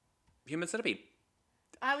Human Centipede.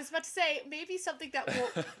 I was about to say, maybe something that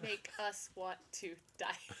won't make us want to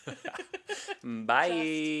die. Bye.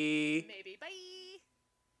 Maybe. Bye.